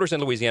voters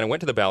in Louisiana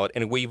went to the ballot,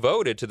 and we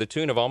voted to the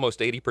tune of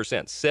almost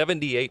 80%.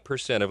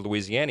 78% of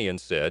Louisianians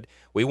said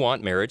we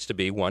want marriage to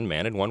be one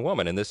man and one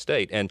woman in this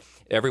state. And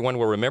everyone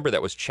will remember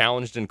that was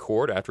challenged in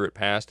court after it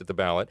passed at the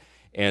ballot.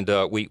 And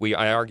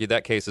I argued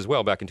that case as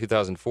well back in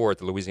 2004 at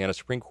the Louisiana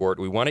Supreme Court.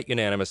 We won it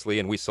unanimously,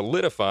 and we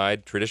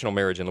solidified traditional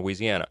marriage in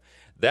Louisiana.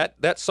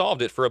 That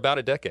solved it for about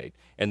a decade.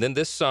 And then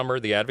this summer,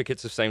 the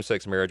advocates of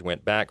same-sex marriage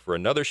went back for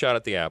another shot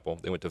at the apple.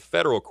 They went to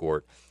federal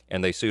court,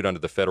 and they sued under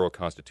the federal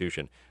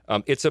Constitution.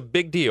 It's a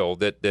big deal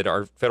that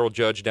our federal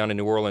judge down in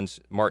New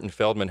Orleans, Martin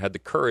Feldman, had the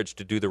courage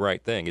to do the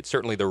right thing. It's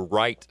certainly the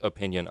right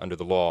opinion under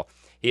the law.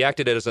 He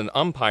acted as an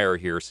umpire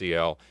here,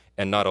 CL,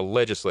 and not a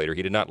legislator.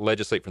 He did not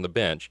legislate from the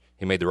bench.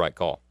 He made the right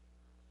call.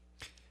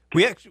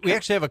 We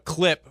actually have a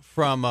clip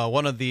from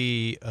one of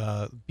the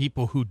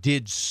people who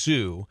did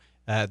sue,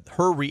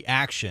 her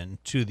reaction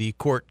to the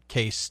court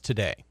case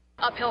today.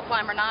 uphill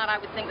climb or not, I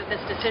would think that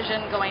this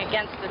decision, going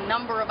against the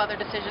number of other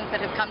decisions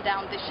that have come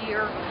down this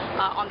year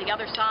on the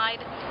other side,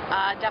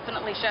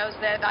 definitely shows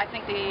that I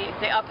think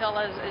the uphill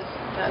is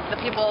the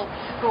people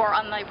who are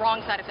on the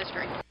wrong side of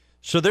history.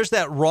 So there's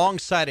that wrong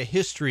side of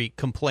history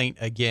complaint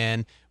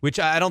again, which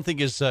I don't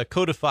think is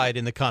codified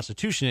in the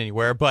Constitution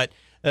anywhere, but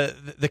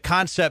the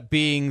concept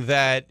being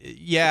that,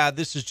 yeah,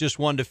 this is just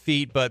one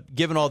defeat, but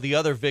given all the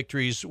other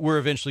victories, we're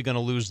eventually going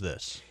to lose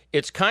this.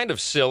 It's kind of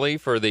silly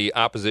for the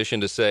opposition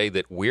to say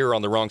that we're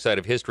on the wrong side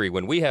of history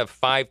when we have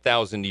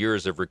 5,000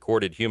 years of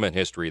recorded human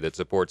history that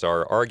supports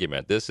our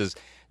argument. This is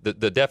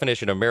the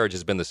definition of marriage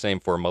has been the same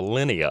for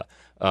millennia.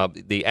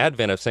 The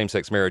advent of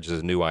same-sex marriage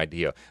is a new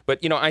idea.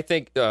 But, I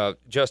think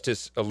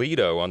Justice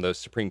Alito on the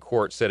Supreme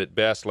Court said it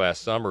best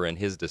last summer in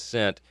his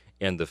dissent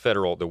in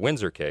the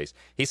Windsor case.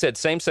 He said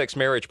same-sex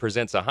marriage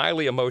presents a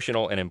highly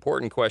emotional and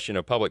important question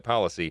of public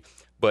policy,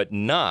 but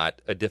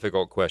not a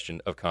difficult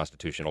question of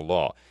constitutional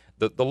law.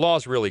 The law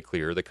is really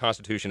clear. The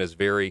Constitution is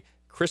very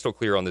crystal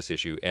clear on this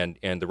issue, and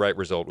the right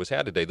result was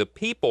had today. The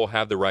people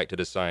have the right to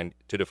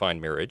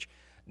define marriage,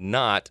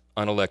 not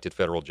unelected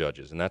federal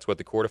judges, and that's what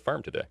the court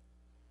affirmed today.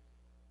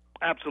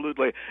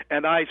 Absolutely,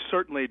 and I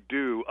certainly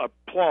do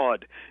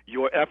applaud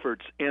your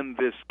efforts in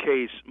this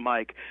case,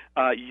 Mike.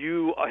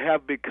 You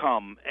have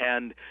become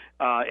and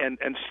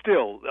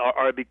still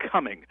are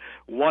becoming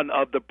one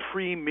of the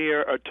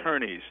premier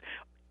attorneys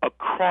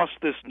across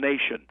this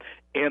nation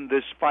in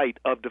this fight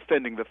of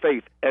defending the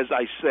faith, as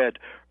I said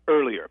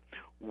earlier.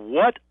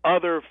 What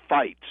other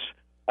fights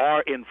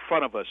are in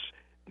front of us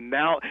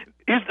now?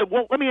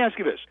 Let me ask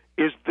you this.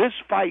 Is this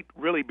fight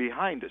really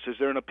behind us? Is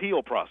there an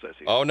appeal process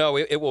here? Oh, no,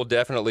 it will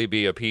definitely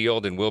be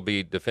appealed, and we'll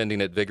be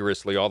defending it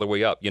vigorously all the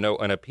way up.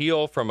 An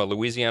appeal from a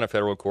Louisiana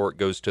federal court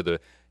goes to the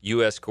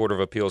U.S. Court of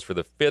Appeals for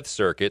the Fifth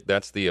Circuit.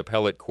 That's the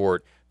appellate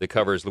court that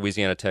covers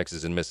Louisiana,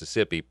 Texas, and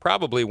Mississippi.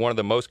 Probably one of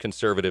the most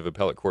conservative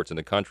appellate courts in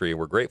the country, and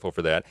we're grateful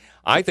for that.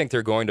 I think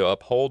they're going to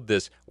uphold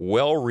this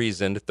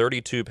well-reasoned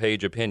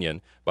 32-page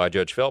opinion by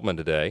Judge Feldman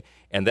today,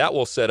 and that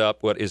will set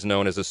up what is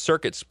known as a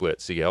circuit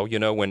split, CL.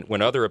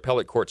 When other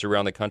appellate courts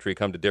around the country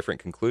come to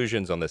different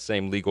conclusions on the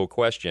same legal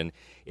question,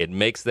 it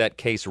makes that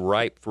case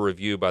ripe for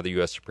review by the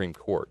U.S. Supreme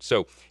Court.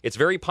 So it's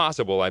very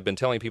possible, I've been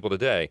telling people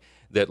today,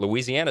 that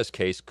Louisiana's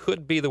case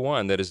could be the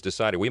one that is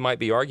decided. We might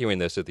be arguing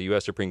this at the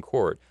U.S. Supreme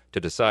Court to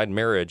decide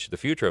marriage, the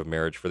future of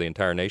marriage for the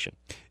entire nation.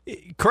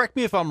 Correct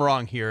me if I'm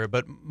wrong here,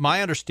 but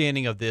my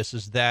understanding of this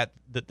is that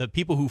the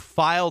people who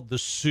filed the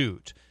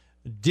suit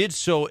did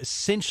so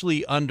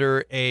essentially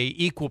under a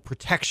equal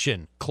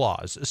protection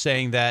clause,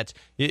 saying that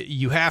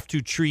you have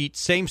to treat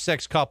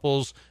same-sex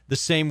couples the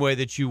same way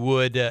that you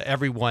would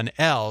everyone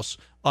else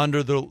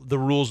under the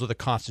rules of the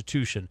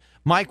Constitution.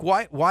 Mike,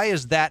 why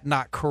is that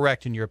not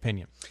correct in your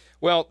opinion?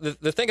 Well,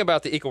 the thing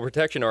about the equal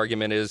protection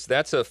argument is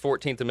that's a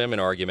 14th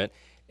Amendment argument,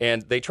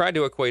 and they tried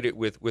to equate it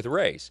with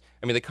race.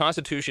 I mean, the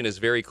Constitution is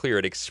very clear.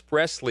 It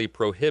expressly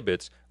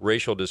prohibits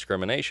racial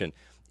discrimination.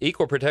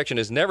 Equal protection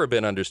has never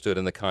been understood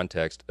in the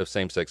context of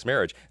same-sex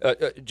marriage.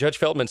 Judge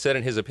Feldman said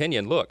in his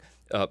opinion, look,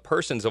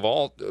 persons of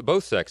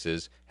both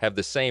sexes have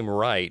the same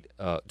right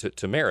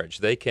to marriage.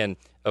 They can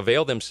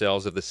avail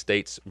themselves of the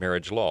state's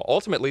marriage law.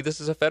 Ultimately, this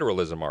is a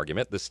federalism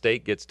argument. The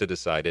state gets to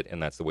decide it,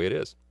 and that's the way it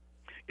is.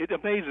 It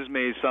amazes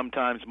me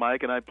sometimes,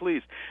 Mike, and I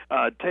please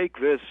take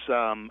this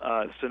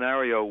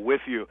scenario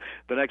with you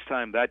the next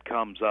time that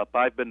comes up.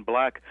 I've been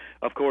black,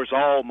 of course,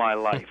 all my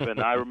life, and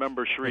I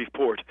remember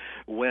Shreveport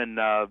when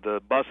the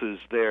buses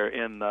there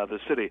in the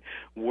city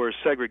were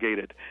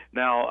segregated.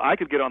 Now, I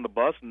could get on the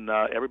bus, and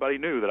everybody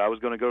knew that I was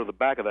going to go to the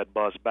back of that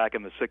bus back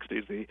in the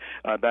 60s,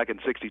 back in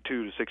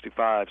 62 to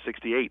 65,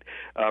 68.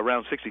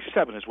 Around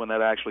 67 is when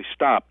that actually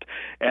stopped.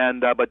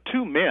 And but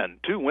two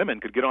women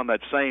could get on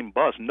that same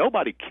bus.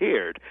 Nobody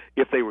cared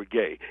if they were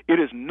gay. It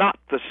is not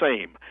the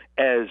same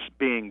as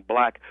being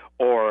black,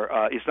 or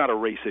it's not a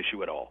race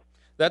issue at all.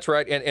 That's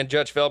right, and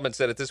Judge Feldman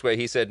said it this way.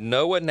 He said,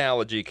 no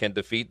analogy can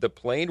defeat the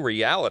plain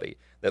reality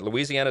that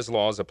Louisiana's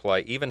laws apply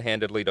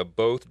even-handedly to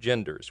both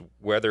genders,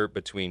 whether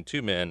between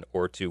two men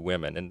or two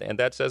women, and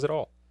that says it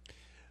all.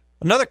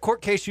 Another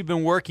court case you've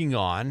been working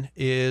on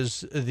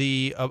is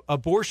the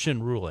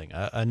abortion ruling,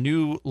 a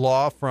new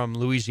law from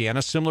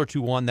Louisiana, similar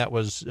to one that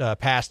was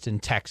passed in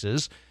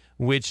Texas,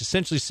 which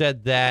essentially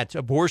said that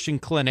abortion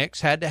clinics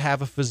had to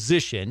have a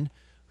physician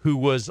who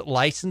was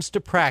licensed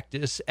to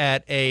practice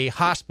at a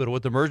hospital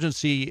with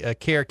emergency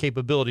care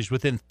capabilities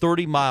within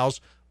 30 miles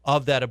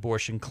of that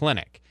abortion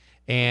clinic.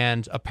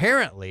 And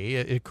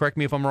apparently, correct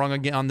me if I'm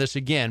wrong on this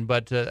again,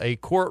 but a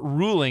court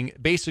ruling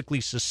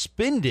basically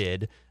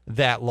suspended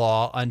that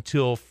law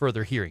until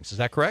further hearings. Is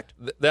that correct?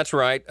 That's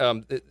right.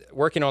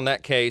 Working on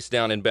that case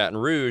down in Baton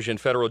Rouge, and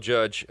federal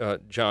judge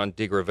John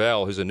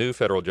DeGravel, who's a new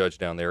federal judge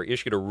down there,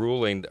 issued a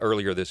ruling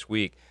earlier this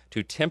week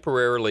to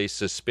temporarily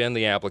suspend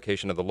the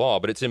application of the law.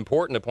 But it's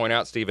important to point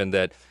out, Stephen,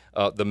 that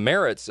the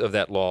merits of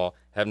that law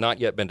have not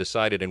yet been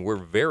decided, and we're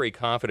very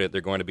confident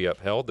they're going to be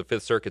upheld. The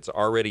Fifth Circuit's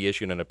already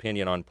issued an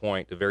opinion on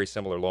point, a very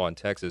similar law in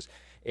Texas,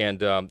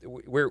 and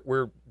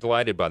we're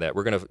delighted by that.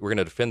 We're going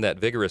to defend that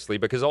vigorously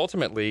because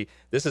ultimately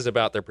this is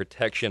about the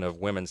protection of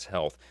women's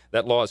health.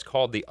 That law is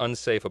called the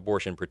Unsafe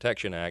Abortion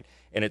Protection Act,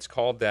 and it's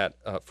called that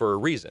for a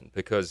reason,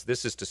 because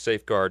this is to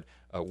safeguard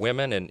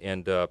women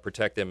and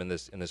protect them in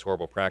this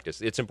horrible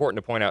practice. It's important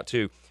to point out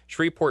too,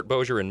 Shreveport,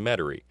 Bossier, and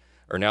Metairie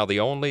are now the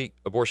only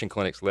abortion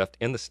clinics left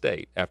in the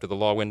state after the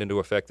law went into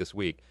effect this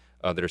week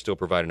that are still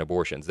providing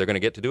abortions. They're going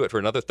to get to do it for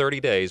another 30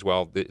 days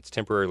while it's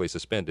temporarily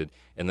suspended,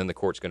 and then the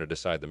court's going to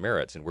decide the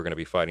merits, and we're going to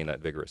be fighting that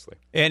vigorously.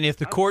 And if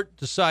the court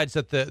decides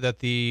that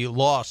the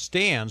law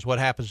stands, what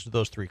happens to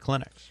those 3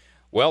 clinics?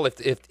 Well,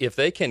 if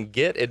they can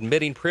get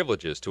admitting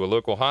privileges to a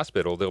local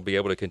hospital, they'll be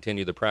able to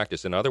continue the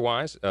practice. And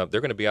otherwise, they're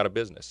going to be out of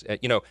business.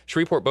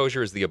 Shreveport,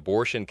 Bossier is the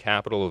abortion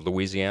capital of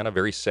Louisiana.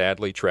 Very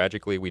sadly,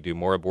 tragically, we do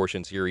more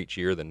abortions here each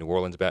year than New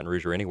Orleans, Baton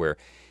Rouge, or anywhere.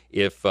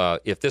 If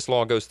this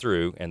law goes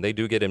through and they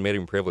do get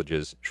admitting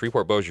privileges,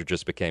 Shreveport, Bossier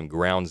just became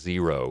ground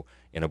zero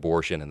in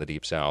abortion in the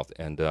Deep South.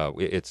 And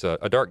it's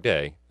a dark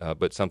day,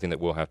 but something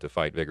that we'll have to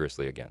fight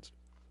vigorously against.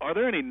 Are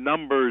there any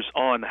numbers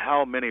on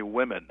how many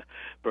women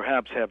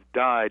perhaps have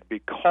died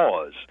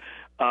because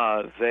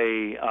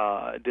they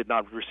did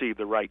not receive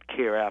the right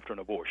care after an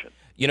abortion?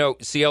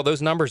 CL, those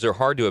numbers are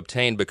hard to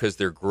obtain because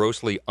they're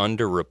grossly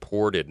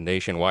underreported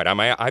nationwide.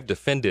 I've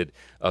defended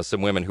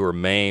some women who are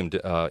maimed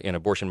in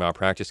abortion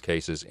malpractice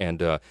cases,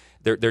 and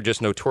they're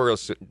just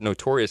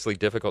notoriously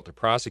difficult to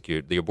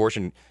prosecute. The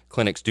abortion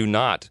clinics do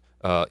not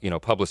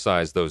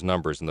publicize those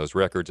numbers and those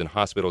records, and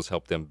hospitals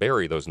help them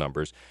bury those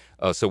numbers.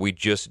 So we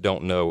just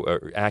don't know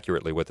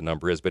accurately what the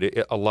number is, but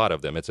a lot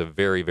of them. It's a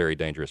very, very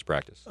dangerous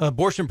practice.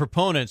 Abortion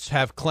proponents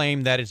have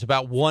claimed that it's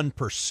about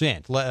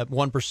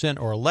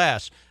 1% or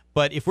less.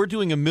 But if we're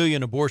doing 1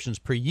 million abortions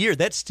per year,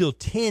 that's still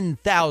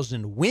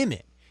 10,000 women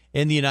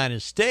in the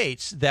United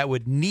States that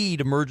would need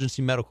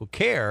emergency medical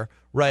care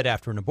right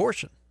after an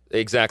abortion.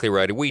 Exactly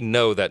right. We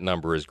know that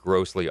number is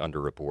grossly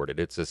underreported.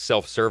 It's a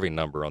self-serving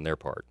number on their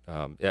part.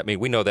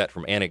 We know that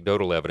from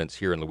anecdotal evidence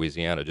here in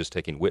Louisiana, just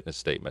taking witness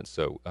statements.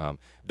 So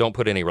don't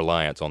put any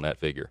reliance on that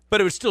figure.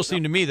 But it would still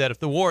seem to me that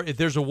if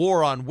there's a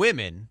war on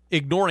women,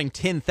 ignoring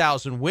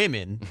 10,000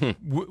 women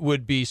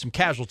would be some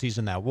casualties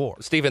in that war.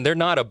 Stephen, they're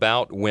not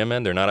about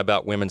women. They're not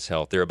about women's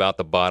health. They're about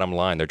the bottom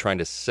line. They're trying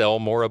to sell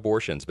more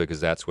abortions because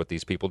that's what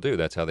these people do.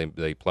 That's how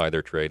they ply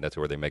their trade. That's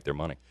where they make their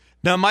money.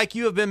 Now, Mike,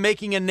 you have been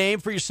making a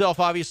name for yourself,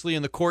 obviously,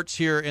 in the courts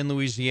here in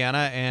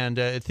Louisiana,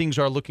 and things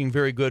are looking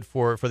very good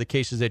for the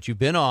cases that you've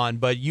been on.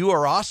 But you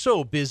are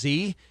also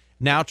busy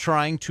now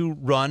trying to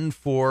run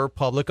for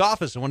public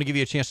office. I want to give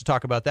you a chance to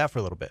talk about that for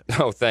a little bit.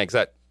 Oh, thanks.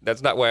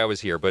 That's not why I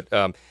was here. But,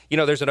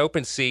 there's an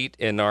open seat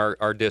in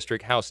our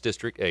district, House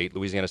District 8,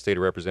 Louisiana State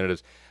of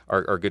Representatives.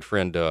 Our good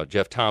friend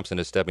Jeff Thompson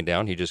is stepping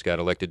down. He just got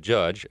elected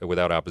judge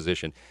without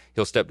opposition.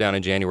 He'll step down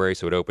in January,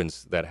 so it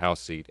opens that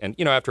House seat. And,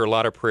 after a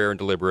lot of prayer and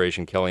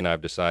deliberation, Kelly and I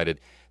have decided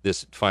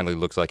this finally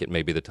looks like it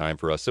may be the time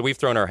for us. So we've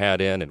thrown our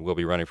hat in, and we'll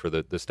be running for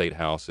the State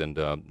House and,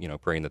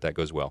 praying that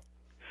goes well.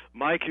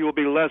 Mike, you will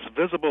be less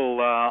visible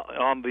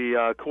on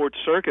the court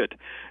circuit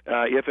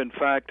if, in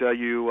fact,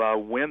 you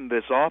win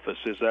this office.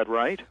 Is that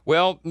right?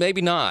 Well,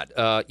 maybe not.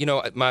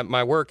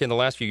 My work in the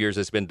last few years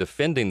has been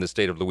defending the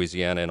state of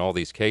Louisiana in all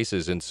these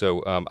cases, and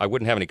so I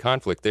wouldn't have any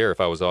conflict there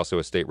if I was also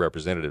a state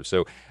representative.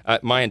 So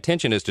my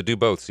intention is to do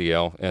both,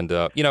 CL. And,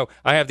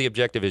 I have the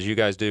objective, as you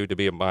guys do, to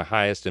be of my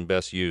highest and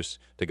best use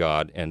to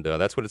God, and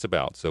that's what it's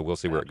about. So we'll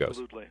see where it goes.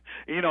 Absolutely.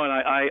 And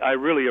I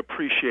really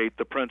appreciate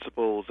the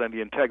principles and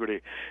the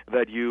integrity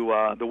that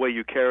the way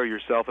you carry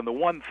yourself. And the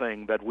one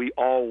thing that we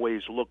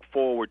always look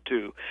forward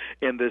to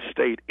in this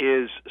state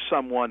is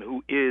someone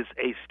who is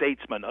a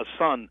statesman, a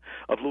son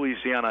of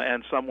Louisiana,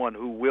 and someone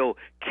who will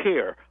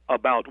care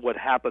about what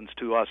happens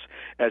to us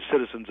as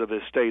citizens of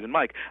this state. And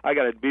Mike, I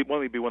got to be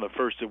one of the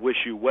first to wish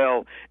you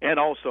well, and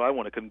also I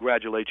want to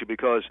congratulate you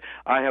because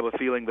I have a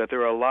feeling that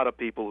there are a lot of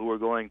people who are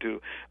going to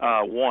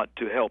want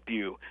to help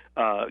you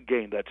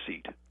gain that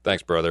seat.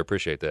 Thanks, brother.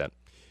 Appreciate that.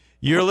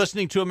 You're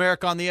listening to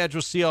America on the Edge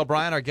with CL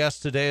Bryant. Our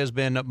guest today has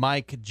been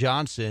Mike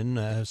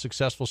Johnson,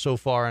 successful so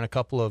far in a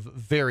couple of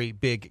very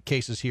big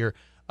cases here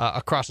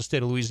across the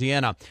state of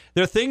Louisiana.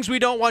 There are things we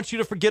don't want you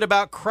to forget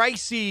about: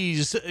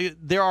 crises.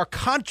 There are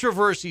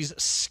controversies,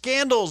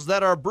 scandals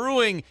that are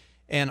brewing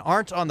and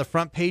aren't on the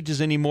front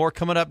pages anymore.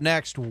 Coming up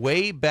next,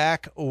 Way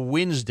Back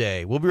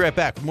Wednesday. We'll be right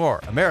back with more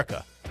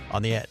America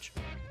on the Edge.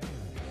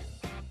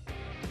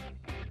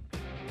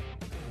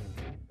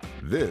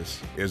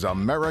 This is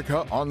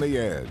America on the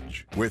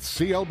Edge with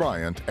C.L.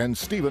 Bryant and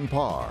Stephen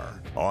Parr.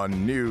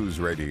 on News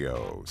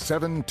Radio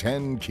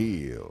 710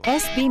 Keel.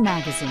 SB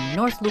Magazine,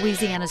 North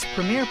Louisiana's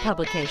premier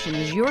publication,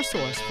 is your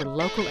source for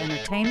local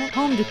entertainment,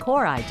 home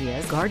decor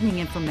ideas, gardening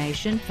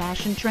information,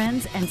 fashion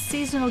trends, and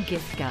seasonal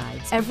gift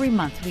guides. Every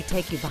month we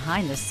take you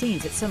behind the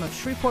scenes at some of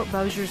Shreveport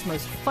Bossier's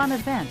most fun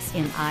events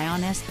in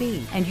Ion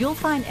SB. And you'll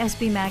find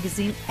SB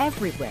Magazine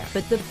everywhere.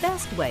 But the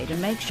best way to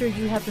make sure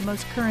you have the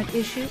most current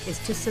issue is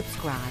to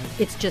subscribe.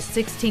 It's just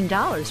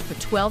 $16 for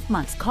 12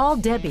 months. Call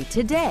Debbie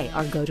today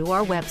or go to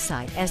our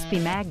website,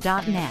 sbmag.net.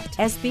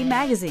 SB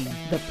Magazine,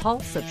 the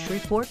pulse of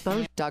Shreveport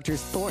Bossier.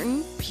 Doctors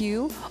Thornton,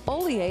 Pugh,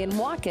 Ollier, and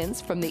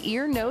Watkins from the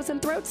Ear, Nose,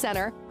 and Throat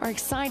Center are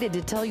excited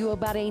to tell you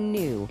about a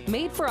new,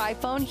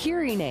 made-for-iPhone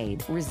hearing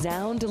aid,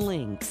 Resound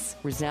Links.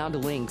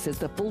 Resound Links is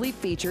the fully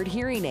featured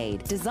hearing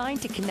aid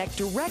designed to connect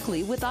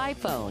directly with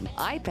iPhone,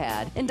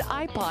 iPad, and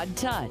iPod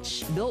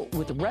Touch. Built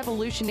with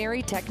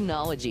revolutionary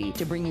technology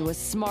to bring you a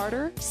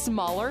smarter,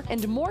 smaller,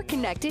 and more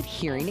connected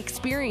hearing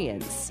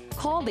experience.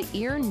 Call the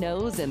Ear,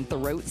 Nose, and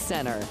Throat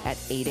Center at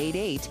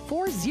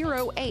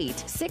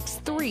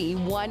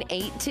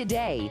 888-408-6318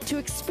 today to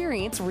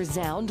experience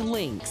Resound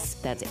Links.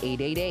 That's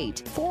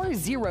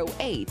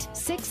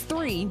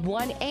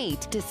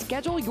 888-408-6318 to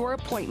schedule your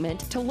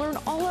appointment to learn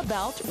all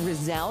about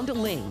Resound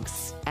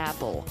Links.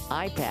 Apple,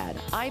 iPad,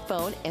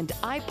 iPhone, and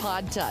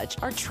iPod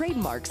Touch are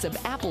trademarks of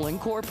Apple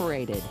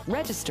Incorporated,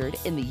 registered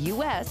in the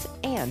U.S.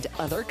 and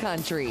other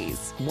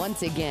countries.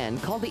 Once again,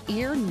 call the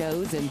Ear,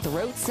 Nose, and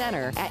Throat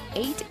Center at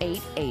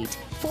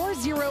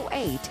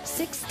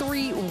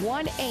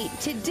 888-408-6318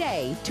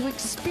 today to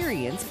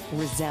experience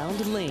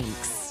Resound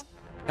Links.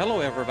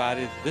 Hello,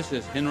 everybody. This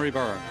is Henry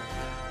Burr.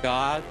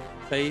 God,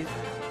 faith,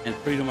 and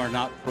freedom are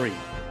not free.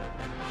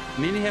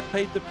 Many have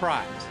paid the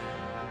price.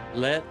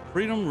 Let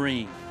freedom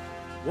ring.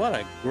 What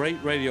a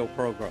great radio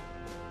program.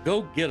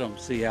 Go get 'em,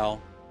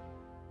 CL.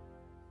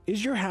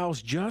 Is your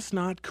house just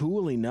not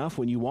cool enough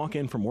when you walk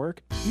in from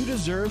work? You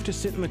deserve to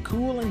sit in the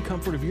cool and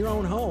comfort of your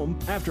own home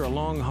after a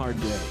long, hard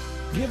day.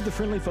 Give the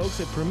friendly folks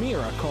at Premier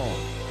a call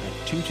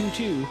at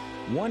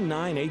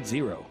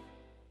 222-1980.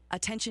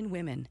 Attention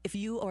women. If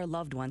you or a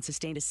loved one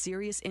sustained a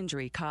serious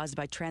injury caused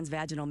by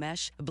transvaginal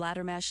mesh,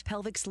 bladder mesh,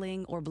 pelvic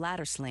sling, or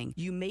bladder sling,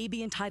 you may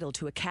be entitled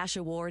to a cash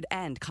award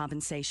and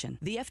compensation.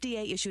 The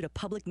FDA issued a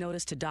public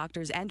notice to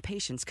doctors and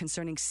patients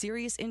concerning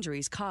serious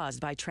injuries caused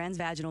by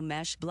transvaginal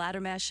mesh,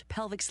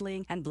 pelvic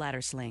sling, and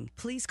bladder sling.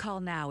 Please call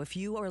now if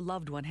you or a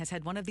loved one has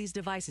had one of these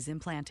devices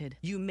implanted.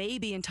 You may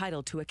be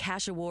entitled to a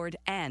cash award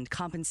and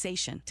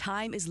compensation.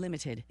 Time is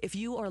limited. If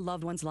you or a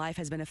loved one's life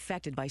has been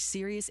affected by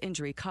serious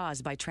injury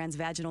caused by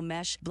transvaginal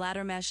mesh,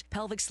 bladder mesh,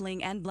 pelvic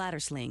sling, and bladder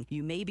sling,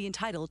 you may be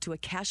entitled to a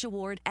cash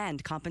award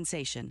and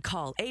compensation.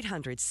 Call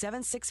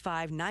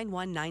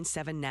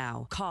 800-765-9197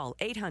 now. Call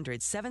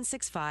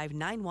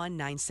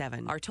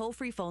 800-765-9197. Our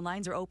toll-free phone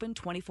lines are open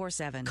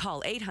 24/7.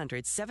 Call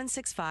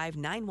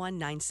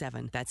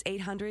 800-765-9197. That's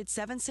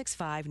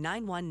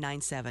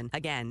 800-765-9197.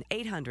 Again,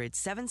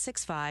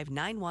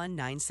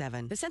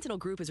 800-765-9197. The Sentinel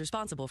Group is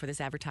responsible for this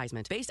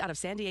advertisement. Based out of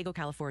San Diego,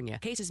 California.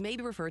 Cases may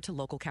be referred to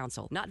local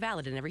counsel. Not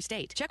valid in every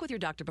state. Check with your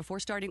doctor before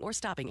starting or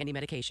stopping any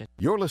medication.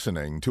 You're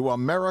listening to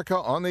America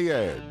on the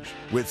Edge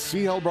with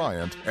CL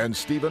Bryant and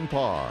Stephen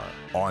Parr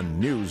on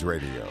News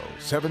Radio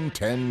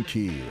 710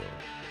 Keel.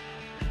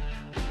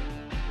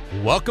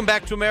 Welcome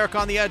back to America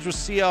on the Edge with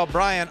CL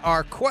Bryant.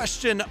 Our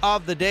question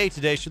of the day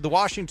today: should the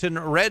Washington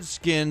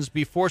Redskins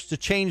be forced to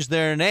change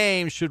their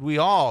name? Should we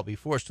all be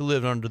forced to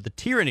live under the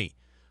tyranny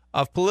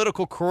of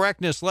political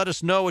correctness? Let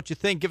us know what you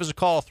think. Give us a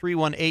call,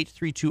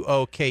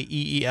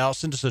 318-320-KEEL.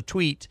 Send us a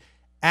tweet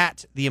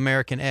at The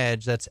American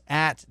Edge. That's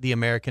at The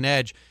American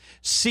Edge.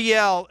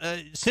 CL,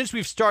 since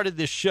we've started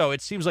this show, it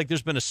seems like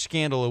there's been a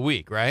scandal a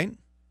week, right?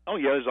 Oh,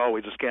 yeah, there's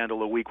always a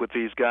scandal a week with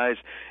these guys.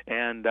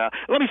 And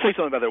let me say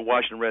something about the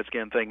Washington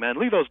Redskin thing, man.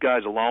 Leave those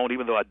guys alone.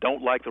 Even though I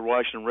don't like the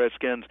Washington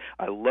Redskins,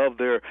 I love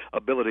their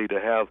ability to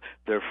have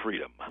their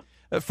freedom.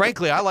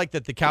 Frankly, I like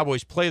that the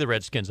Cowboys play the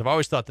Redskins. I've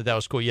always thought that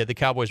was cool. Yeah, the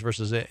Cowboys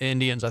versus the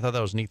Indians. I thought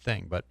that was a neat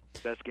thing. But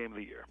best game of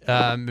the year.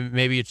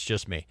 Maybe it's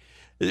just me.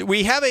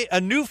 We have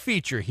a new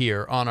feature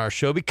here on our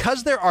show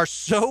because there are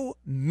so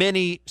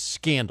many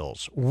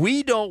scandals.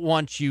 We don't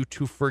want you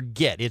to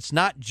forget. It's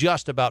not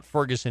just about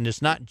Ferguson.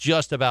 It's not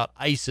just about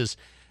ISIS.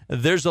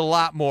 There's a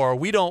lot more.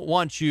 We don't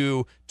want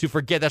you to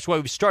forget. That's why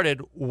we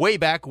started way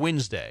back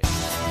Wednesday.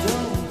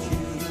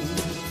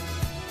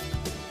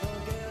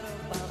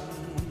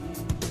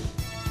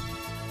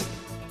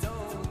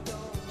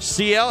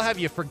 CL, have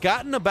you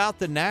forgotten about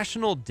the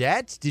national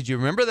debt? Did you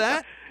remember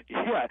that?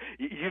 Yeah,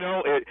 you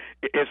know,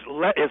 as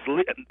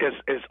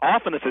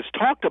often as it's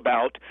talked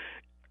about,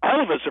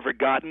 all of us have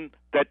forgotten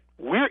that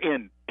we're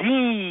in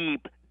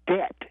deep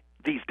debt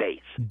these days.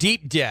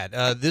 Deep debt.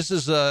 This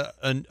is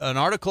an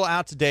article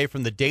out today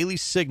from the Daily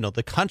Signal.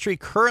 The country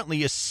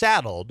currently is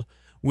saddled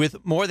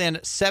with more than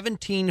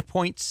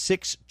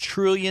 $17.6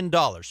 trillion.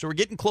 So we're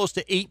getting close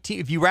to 18.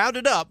 If you round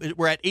it up,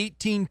 we're at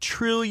 $18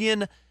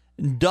 trillion.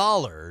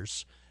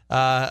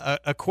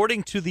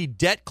 According to the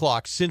debt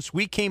clock, since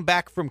we came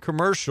back from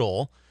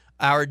commercial,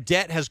 our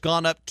debt has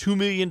gone up $2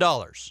 million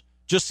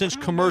just since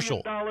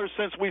commercial. $2 million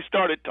since we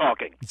started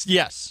talking.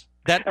 Yes.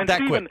 That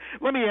Stephen, quick.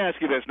 let me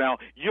ask you this now.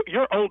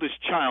 Your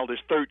oldest child is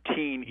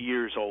 13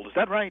 years old. Is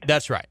that right?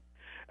 That's right.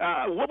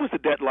 What was the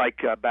debt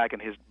like back when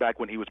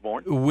he was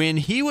born? When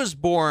he was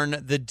born,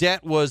 the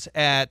debt was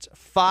at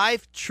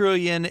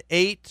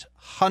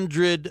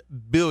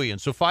 $5,800,000,000,000,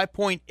 so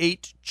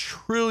 $5.8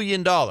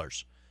 trillion.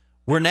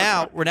 We're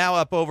now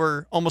up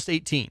over almost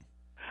 18.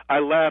 I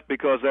laugh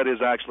because that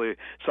is actually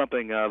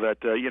something that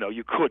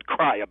you could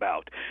cry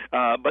about.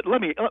 But let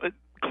me.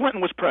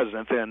 Clinton was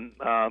president then.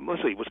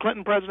 Let's see. Was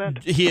Clinton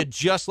president? He had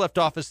just left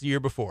office the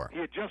year before. He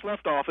had just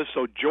left office,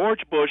 so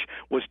George Bush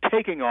was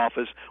taking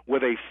office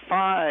with a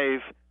 $5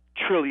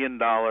 trillion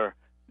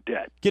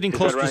debt. Getting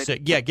close to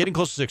 6. Yeah, getting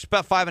close to 6.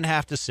 About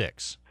 5.5 to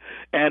 6.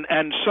 And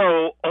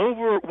so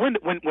over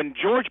when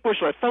George Bush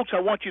left, folks,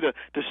 I want you to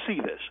see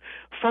this.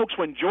 Folks,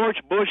 when George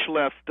Bush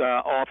left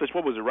office,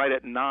 what was it, right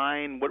at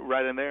 9? What,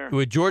 right in there?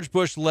 When George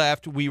Bush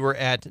left, we were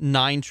at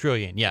 $9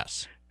 trillion,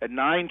 yes. At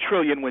 $9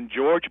 trillion when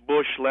George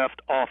Bush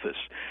left office.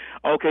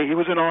 Okay, he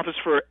was in office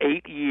for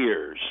 8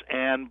 years,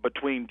 and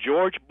between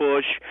George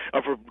Bush,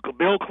 for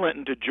Bill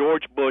Clinton to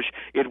George Bush,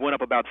 it went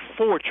up about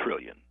 $4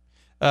 trillion.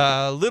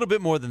 A little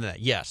bit more than that,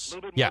 yes. A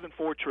little bit more than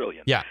 $4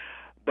 trillion. Yeah.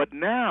 But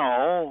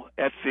now,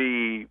 at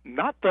the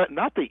not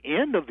the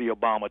end of the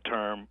Obama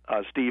term,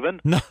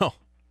 Stephen. No,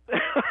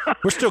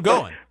 we're still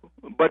going.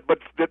 But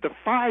at the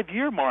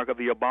 5-year mark of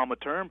the Obama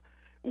term,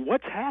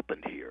 what's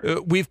happened here?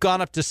 We've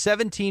gone up to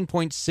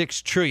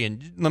 $17.6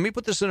 trillion. Let me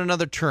put this in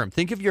another term.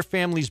 Think of your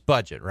family's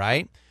budget,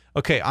 right?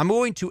 Okay, I'm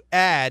going to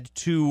add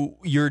to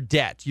your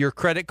debt, your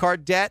credit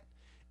card debt.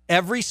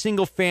 Every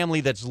single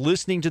family that's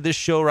listening to this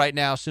show right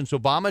now, since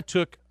Obama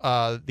took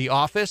the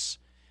office,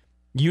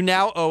 you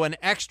now owe an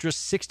extra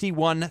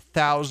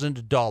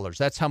 $61,000.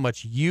 That's how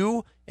much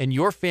you and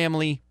your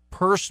family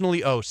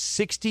personally owe,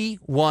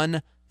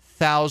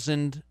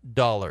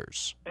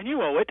 $61,000. And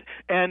you owe it.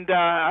 And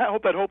I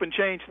hope that hope and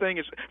change thing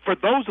is for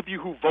those of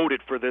you who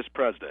voted for this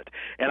president.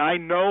 And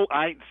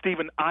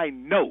Stephen, I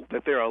know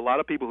that there are a lot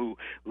of people who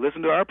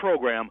listen to our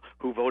program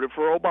who voted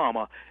for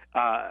Obama.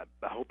 I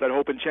hope that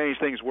hope and change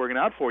thing is working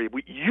out for you.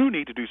 You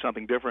need to do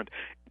something different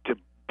to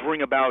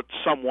bring about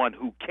someone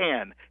who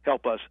can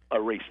help us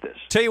erase this.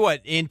 Tell you what,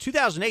 in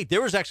 2008,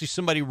 there was actually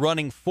somebody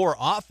running for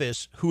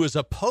office who was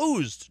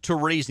opposed to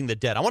raising the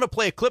debt. I want to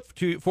play a clip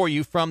for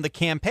you from the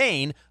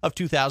campaign of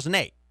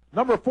 2008.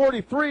 Number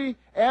 43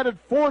 added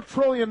 $4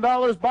 trillion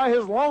by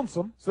his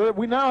lonesome, so that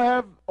we now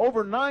have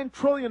over $9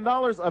 trillion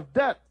of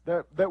debt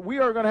that we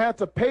are going to have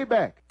to pay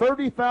back.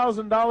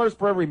 $30,000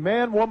 for every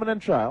man, woman,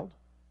 and child.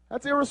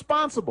 That's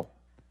irresponsible.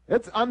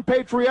 It's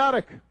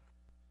unpatriotic.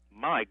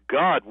 My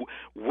God,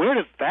 where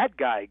does that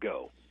guy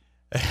go?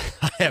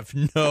 I have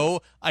no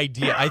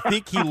idea. I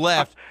think he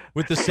left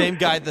with the same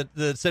guy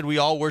that said we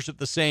all worship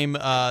the same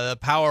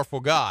powerful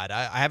God.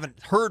 I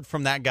haven't heard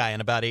from that guy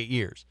in about 8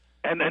 years.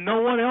 And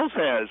no one else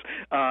has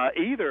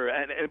either.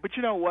 But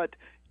you know what?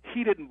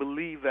 He didn't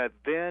believe that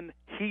then.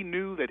 He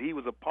knew that he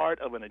was a part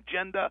of an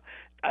agenda.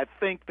 I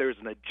think there's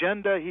an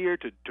agenda here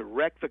to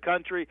direct the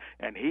country,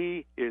 and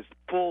he is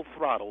full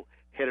throttle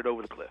headed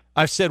over the cliff.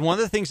 I've said one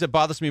of the things that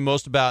bothers me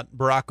most about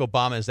Barack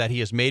Obama is that he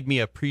has made me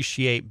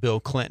appreciate Bill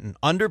Clinton.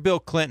 Under Bill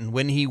Clinton,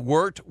 when he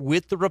worked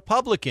with the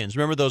Republicans,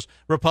 remember those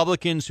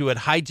Republicans who had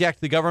hijacked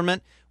the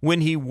government?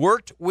 When he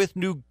worked with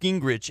Newt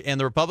Gingrich and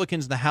the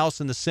Republicans in the House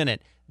and the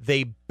Senate,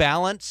 they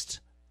balanced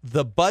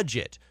the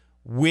budget.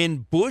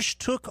 When Bush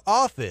took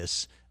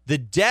office, the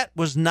debt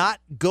was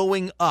not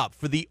going up.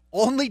 For the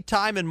only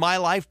time in my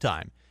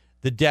lifetime,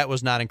 the debt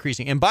was not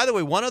increasing. And by the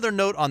way, one other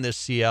note on this,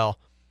 CL.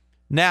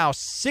 Now,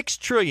 $6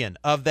 trillion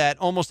of that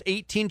almost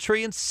 $18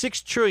 trillion,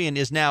 $6 trillion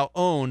is now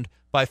owned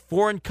by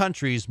foreign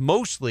countries,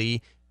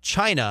 mostly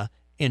China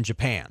and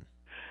Japan.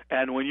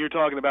 And when you're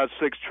talking about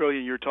 $6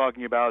 trillion, you're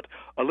talking about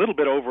a little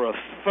bit over a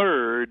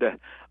third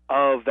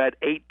of that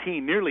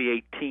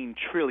nearly $18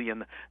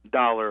 trillion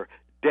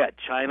debt.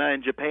 China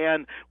and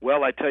Japan,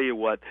 well, I tell you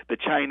what, the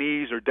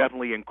Chinese are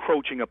definitely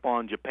encroaching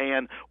upon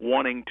Japan,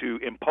 wanting to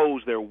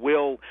impose their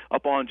will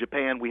upon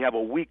Japan. We have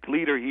a weak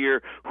leader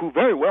here who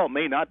very well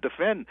may not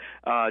defend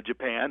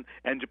Japan,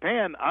 and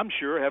Japan, I'm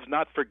sure, has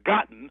not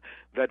forgotten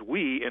that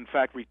we, in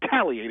fact,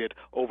 retaliated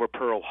over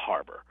Pearl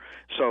Harbor.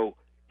 So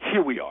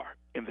here we are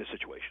in this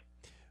situation.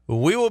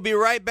 We will be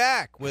right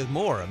back with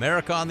more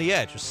America on the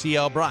Edge with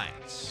CL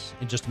Bryant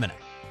in just a minute.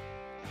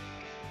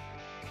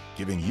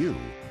 Giving you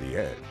the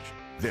edge.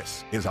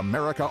 This is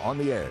America on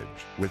the Edge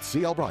with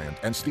C.L. Bryant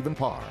and Stephen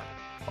Parr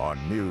on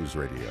News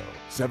Radio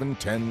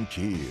 710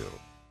 Keel.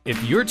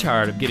 If you're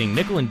tired of getting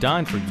nickel and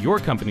dime for your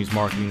company's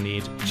marketing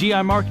needs,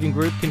 GI Marketing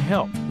Group can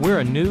help. We're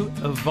a new,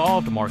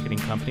 evolved marketing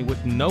company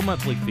with no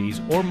monthly fees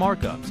or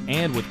markups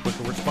and with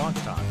quicker response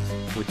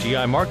times. With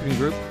GI Marketing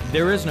Group,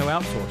 there is no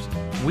outsourcing.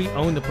 We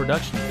own the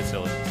production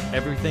facilities,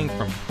 everything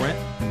from print,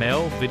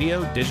 mail,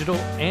 video, digital,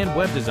 and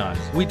web design.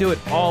 We do it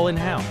all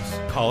in-house.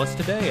 Call us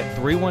today at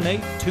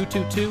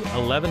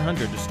 318-222-1100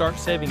 to start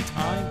saving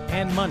time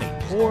and money,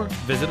 or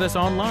visit us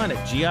online at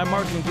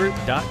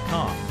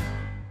gimarketinggroup.com.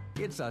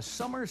 It's a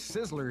Summer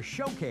Sizzler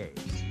Showcase.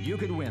 You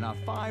could win a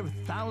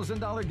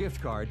 $5,000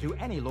 gift card to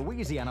any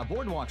Louisiana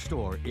Boardwalk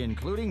store,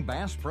 including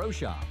Bass Pro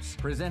Shops.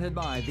 Presented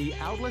by the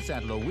Outlets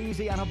at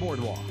Louisiana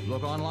Boardwalk.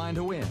 Look online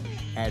to win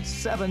at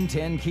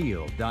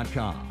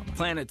 710keel.com.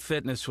 Planet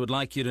Fitness would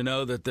like you to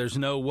know that there's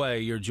no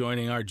way you're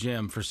joining our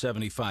gym for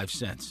 75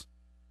 cents.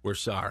 We're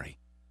sorry.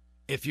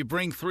 If you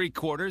bring 3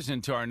 quarters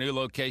into our new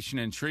location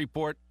in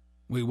Shreveport,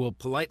 we will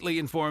politely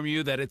inform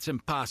you that it's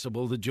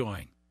impossible to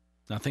join.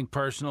 Nothing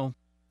personal,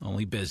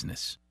 only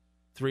business.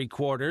 3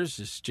 quarters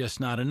is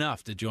just not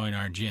enough to join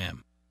our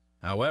gym.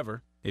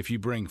 However, if you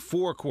bring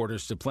 4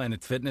 quarters to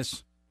Planet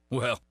Fitness,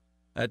 well,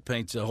 that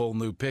paints a whole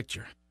new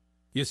picture.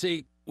 You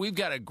see, we've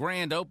got a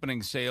grand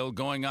opening sale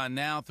going on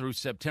now through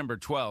September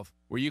 12th,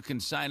 where you can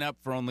sign up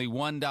for only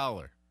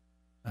 $1.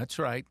 That's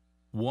right,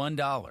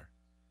 $1.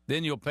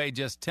 Then you'll pay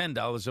just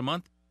 $10 a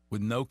month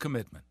with no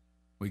commitment.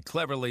 We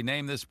cleverly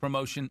named this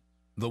promotion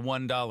the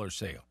 $1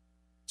 sale.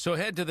 So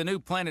head to the new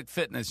Planet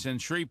Fitness in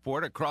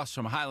Shreveport across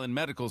from Highland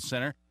Medical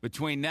Center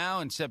between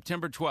now and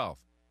September 12th,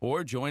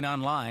 or join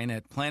online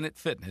at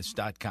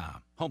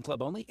planetfitness.com. Home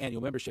club only.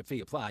 Annual membership fee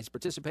applies.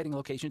 Participating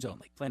locations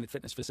only. Planet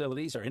Fitness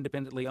facilities are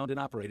independently owned and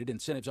operated.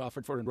 Incentives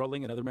offered for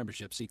enrolling in other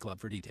memberships. See club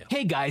for details.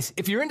 Hey guys,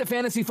 if you're into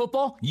fantasy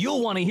football,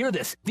 you'll want to hear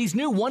this. These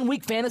new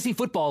one-week fantasy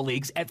football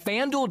leagues at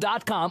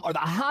FanDuel.com are the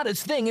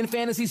hottest thing in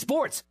fantasy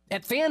sports.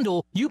 At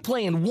FanDuel, you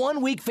play in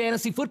one-week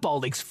fantasy football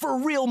leagues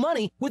for real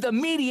money with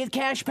immediate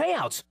cash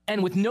payouts.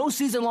 And with no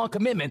season-long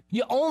commitment,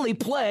 you only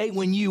play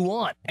when you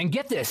want. And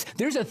get this,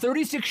 there's a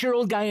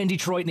 36-year-old guy in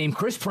Detroit named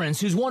Chris Prince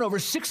who's won over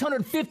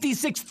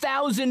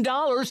 $656,000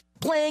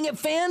 playing at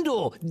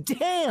FanDuel.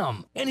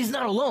 Damn! And he's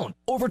not alone.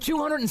 Over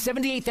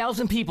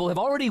 278,000 people have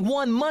already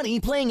won money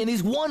playing in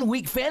these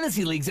one-week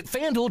fantasy leagues at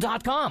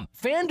FanDuel.com.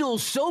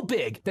 FanDuel's so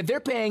big that they're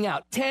paying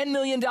out $10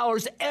 million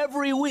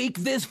every week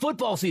this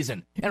football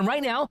season. And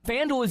right now,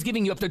 FanDuel is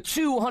giving you up to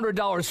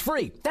 $200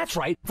 free. That's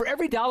right. For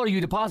every dollar you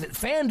deposit,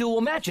 FanDuel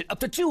will match it up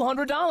to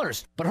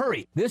 $200. But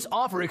hurry, this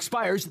offer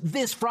expires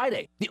this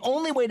Friday. The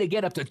only way to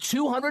get up to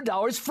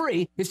 $200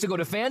 free is to go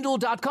to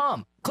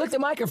FanDuel.com. Click the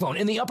microphone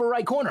in the upper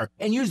right corner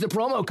and use the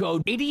promo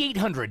code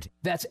 8800.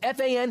 That's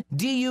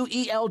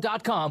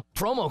FANDUEL.com,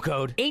 promo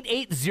code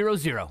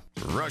 8800.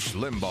 Rush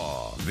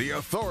Limbaugh, the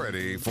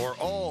authority for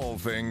all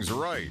things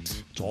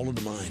right. It's all in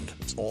the mind.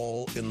 It's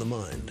all in the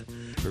mind.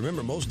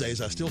 Remember, most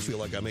days I still feel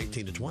like I'm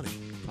 18 to 20.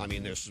 I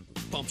mean, there's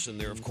bumps in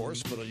there, of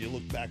course, but you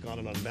look back on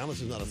it on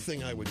balance, it's not a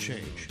thing I would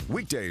change.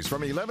 Weekdays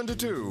from 11 to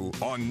 2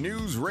 on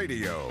News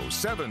Radio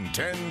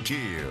 710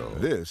 Keel.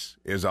 This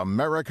is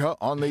America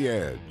on the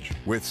Edge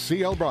with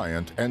CL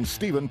Bryant and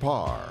Stephen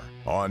Parr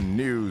on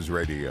News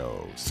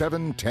Radio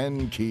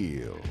 710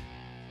 Keel.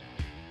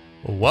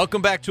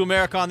 Welcome back to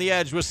America on the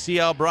Edge with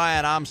CL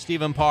Bryant. I'm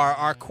Stephen Parr.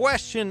 Our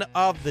question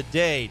of the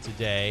day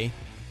today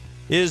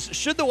is,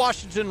 should the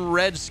Washington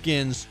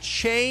Redskins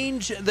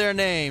change their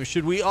name?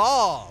 Should we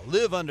all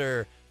live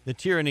under the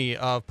tyranny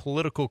of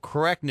political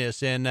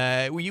correctness? And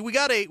we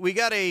got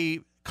a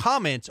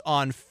comment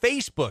on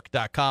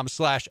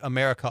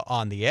Facebook.com/America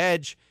on the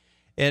Edge.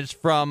 It's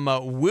from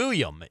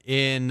William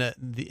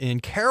in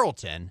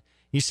Carrollton.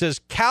 He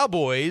says,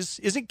 Cowboys,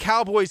 isn't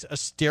Cowboys a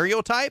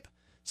stereotype?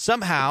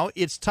 Somehow,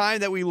 it's time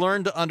that we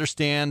learn to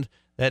understand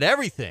that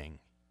everything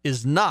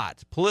is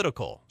not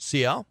political.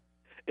 CL?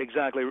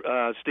 Exactly,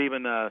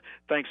 Stephen.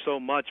 Thanks so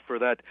much for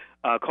that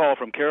call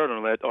from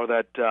Carrollton, or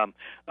that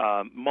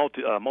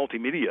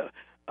multimedia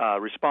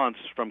response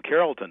from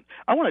Carrollton.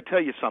 I want to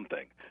tell you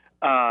something.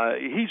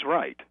 He's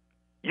right.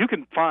 You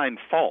can find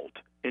fault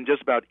in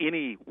just about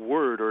any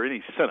word or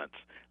any sentence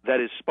that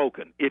is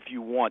spoken if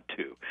you want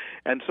to.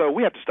 And so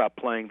we have to stop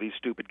playing these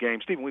stupid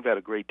games. Stephen, we've had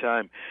a great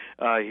time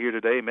here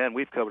today. Man,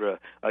 we've covered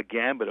a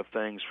gambit of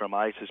things, from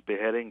ISIS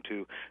beheading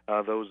to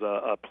those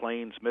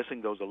planes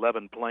missing, those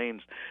 11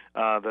 planes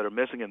that are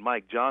missing. And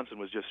Mike Johnson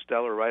was just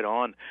stellar right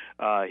on.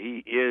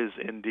 He is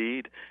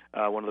indeed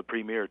one of the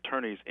premier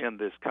attorneys in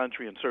this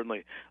country, and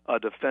certainly a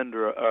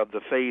defender of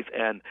the faith.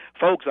 And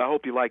folks, I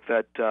hope you like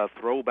that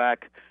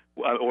throwback.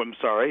 I'm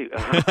sorry.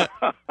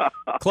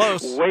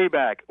 Close. Way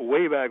back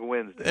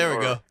Wednesday. There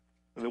we go.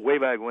 Way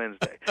back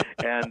Wednesday.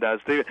 And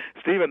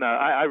Stephen,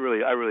 I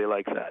really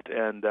like that.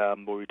 And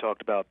where we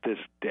talked about this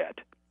debt.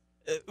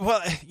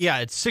 Well, yeah,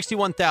 it's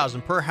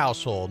 $61,000 per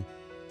household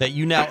that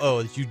you now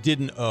owe that you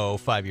didn't owe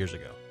 5 years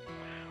ago.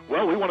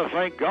 Well, we want to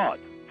thank God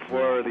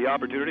for the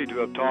opportunity to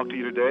have talked to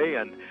you today,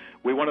 and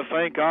we want to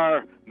thank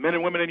our men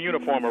and women in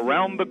uniform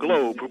around the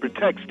globe who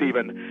protect,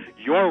 Stephen,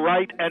 your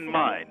right and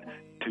mine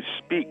to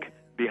speak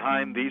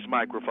behind these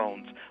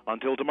microphones.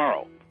 Until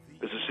tomorrow,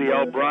 this is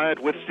CL Bryant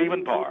with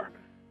Stephen Parr.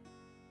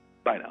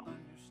 Bye now.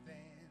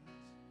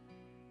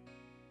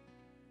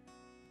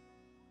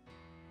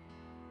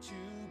 To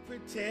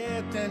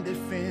protect and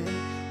defend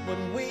what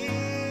we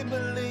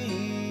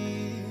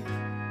believe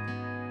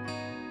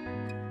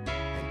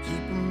and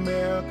keep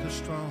America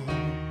strong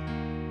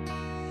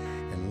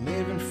and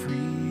living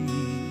free.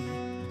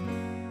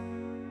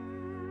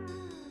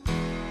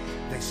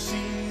 They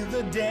see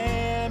the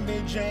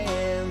damage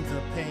and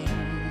the pain.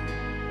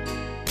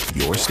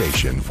 Your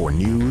station for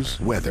news,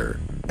 weather,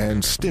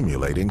 and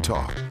stimulating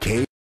talk.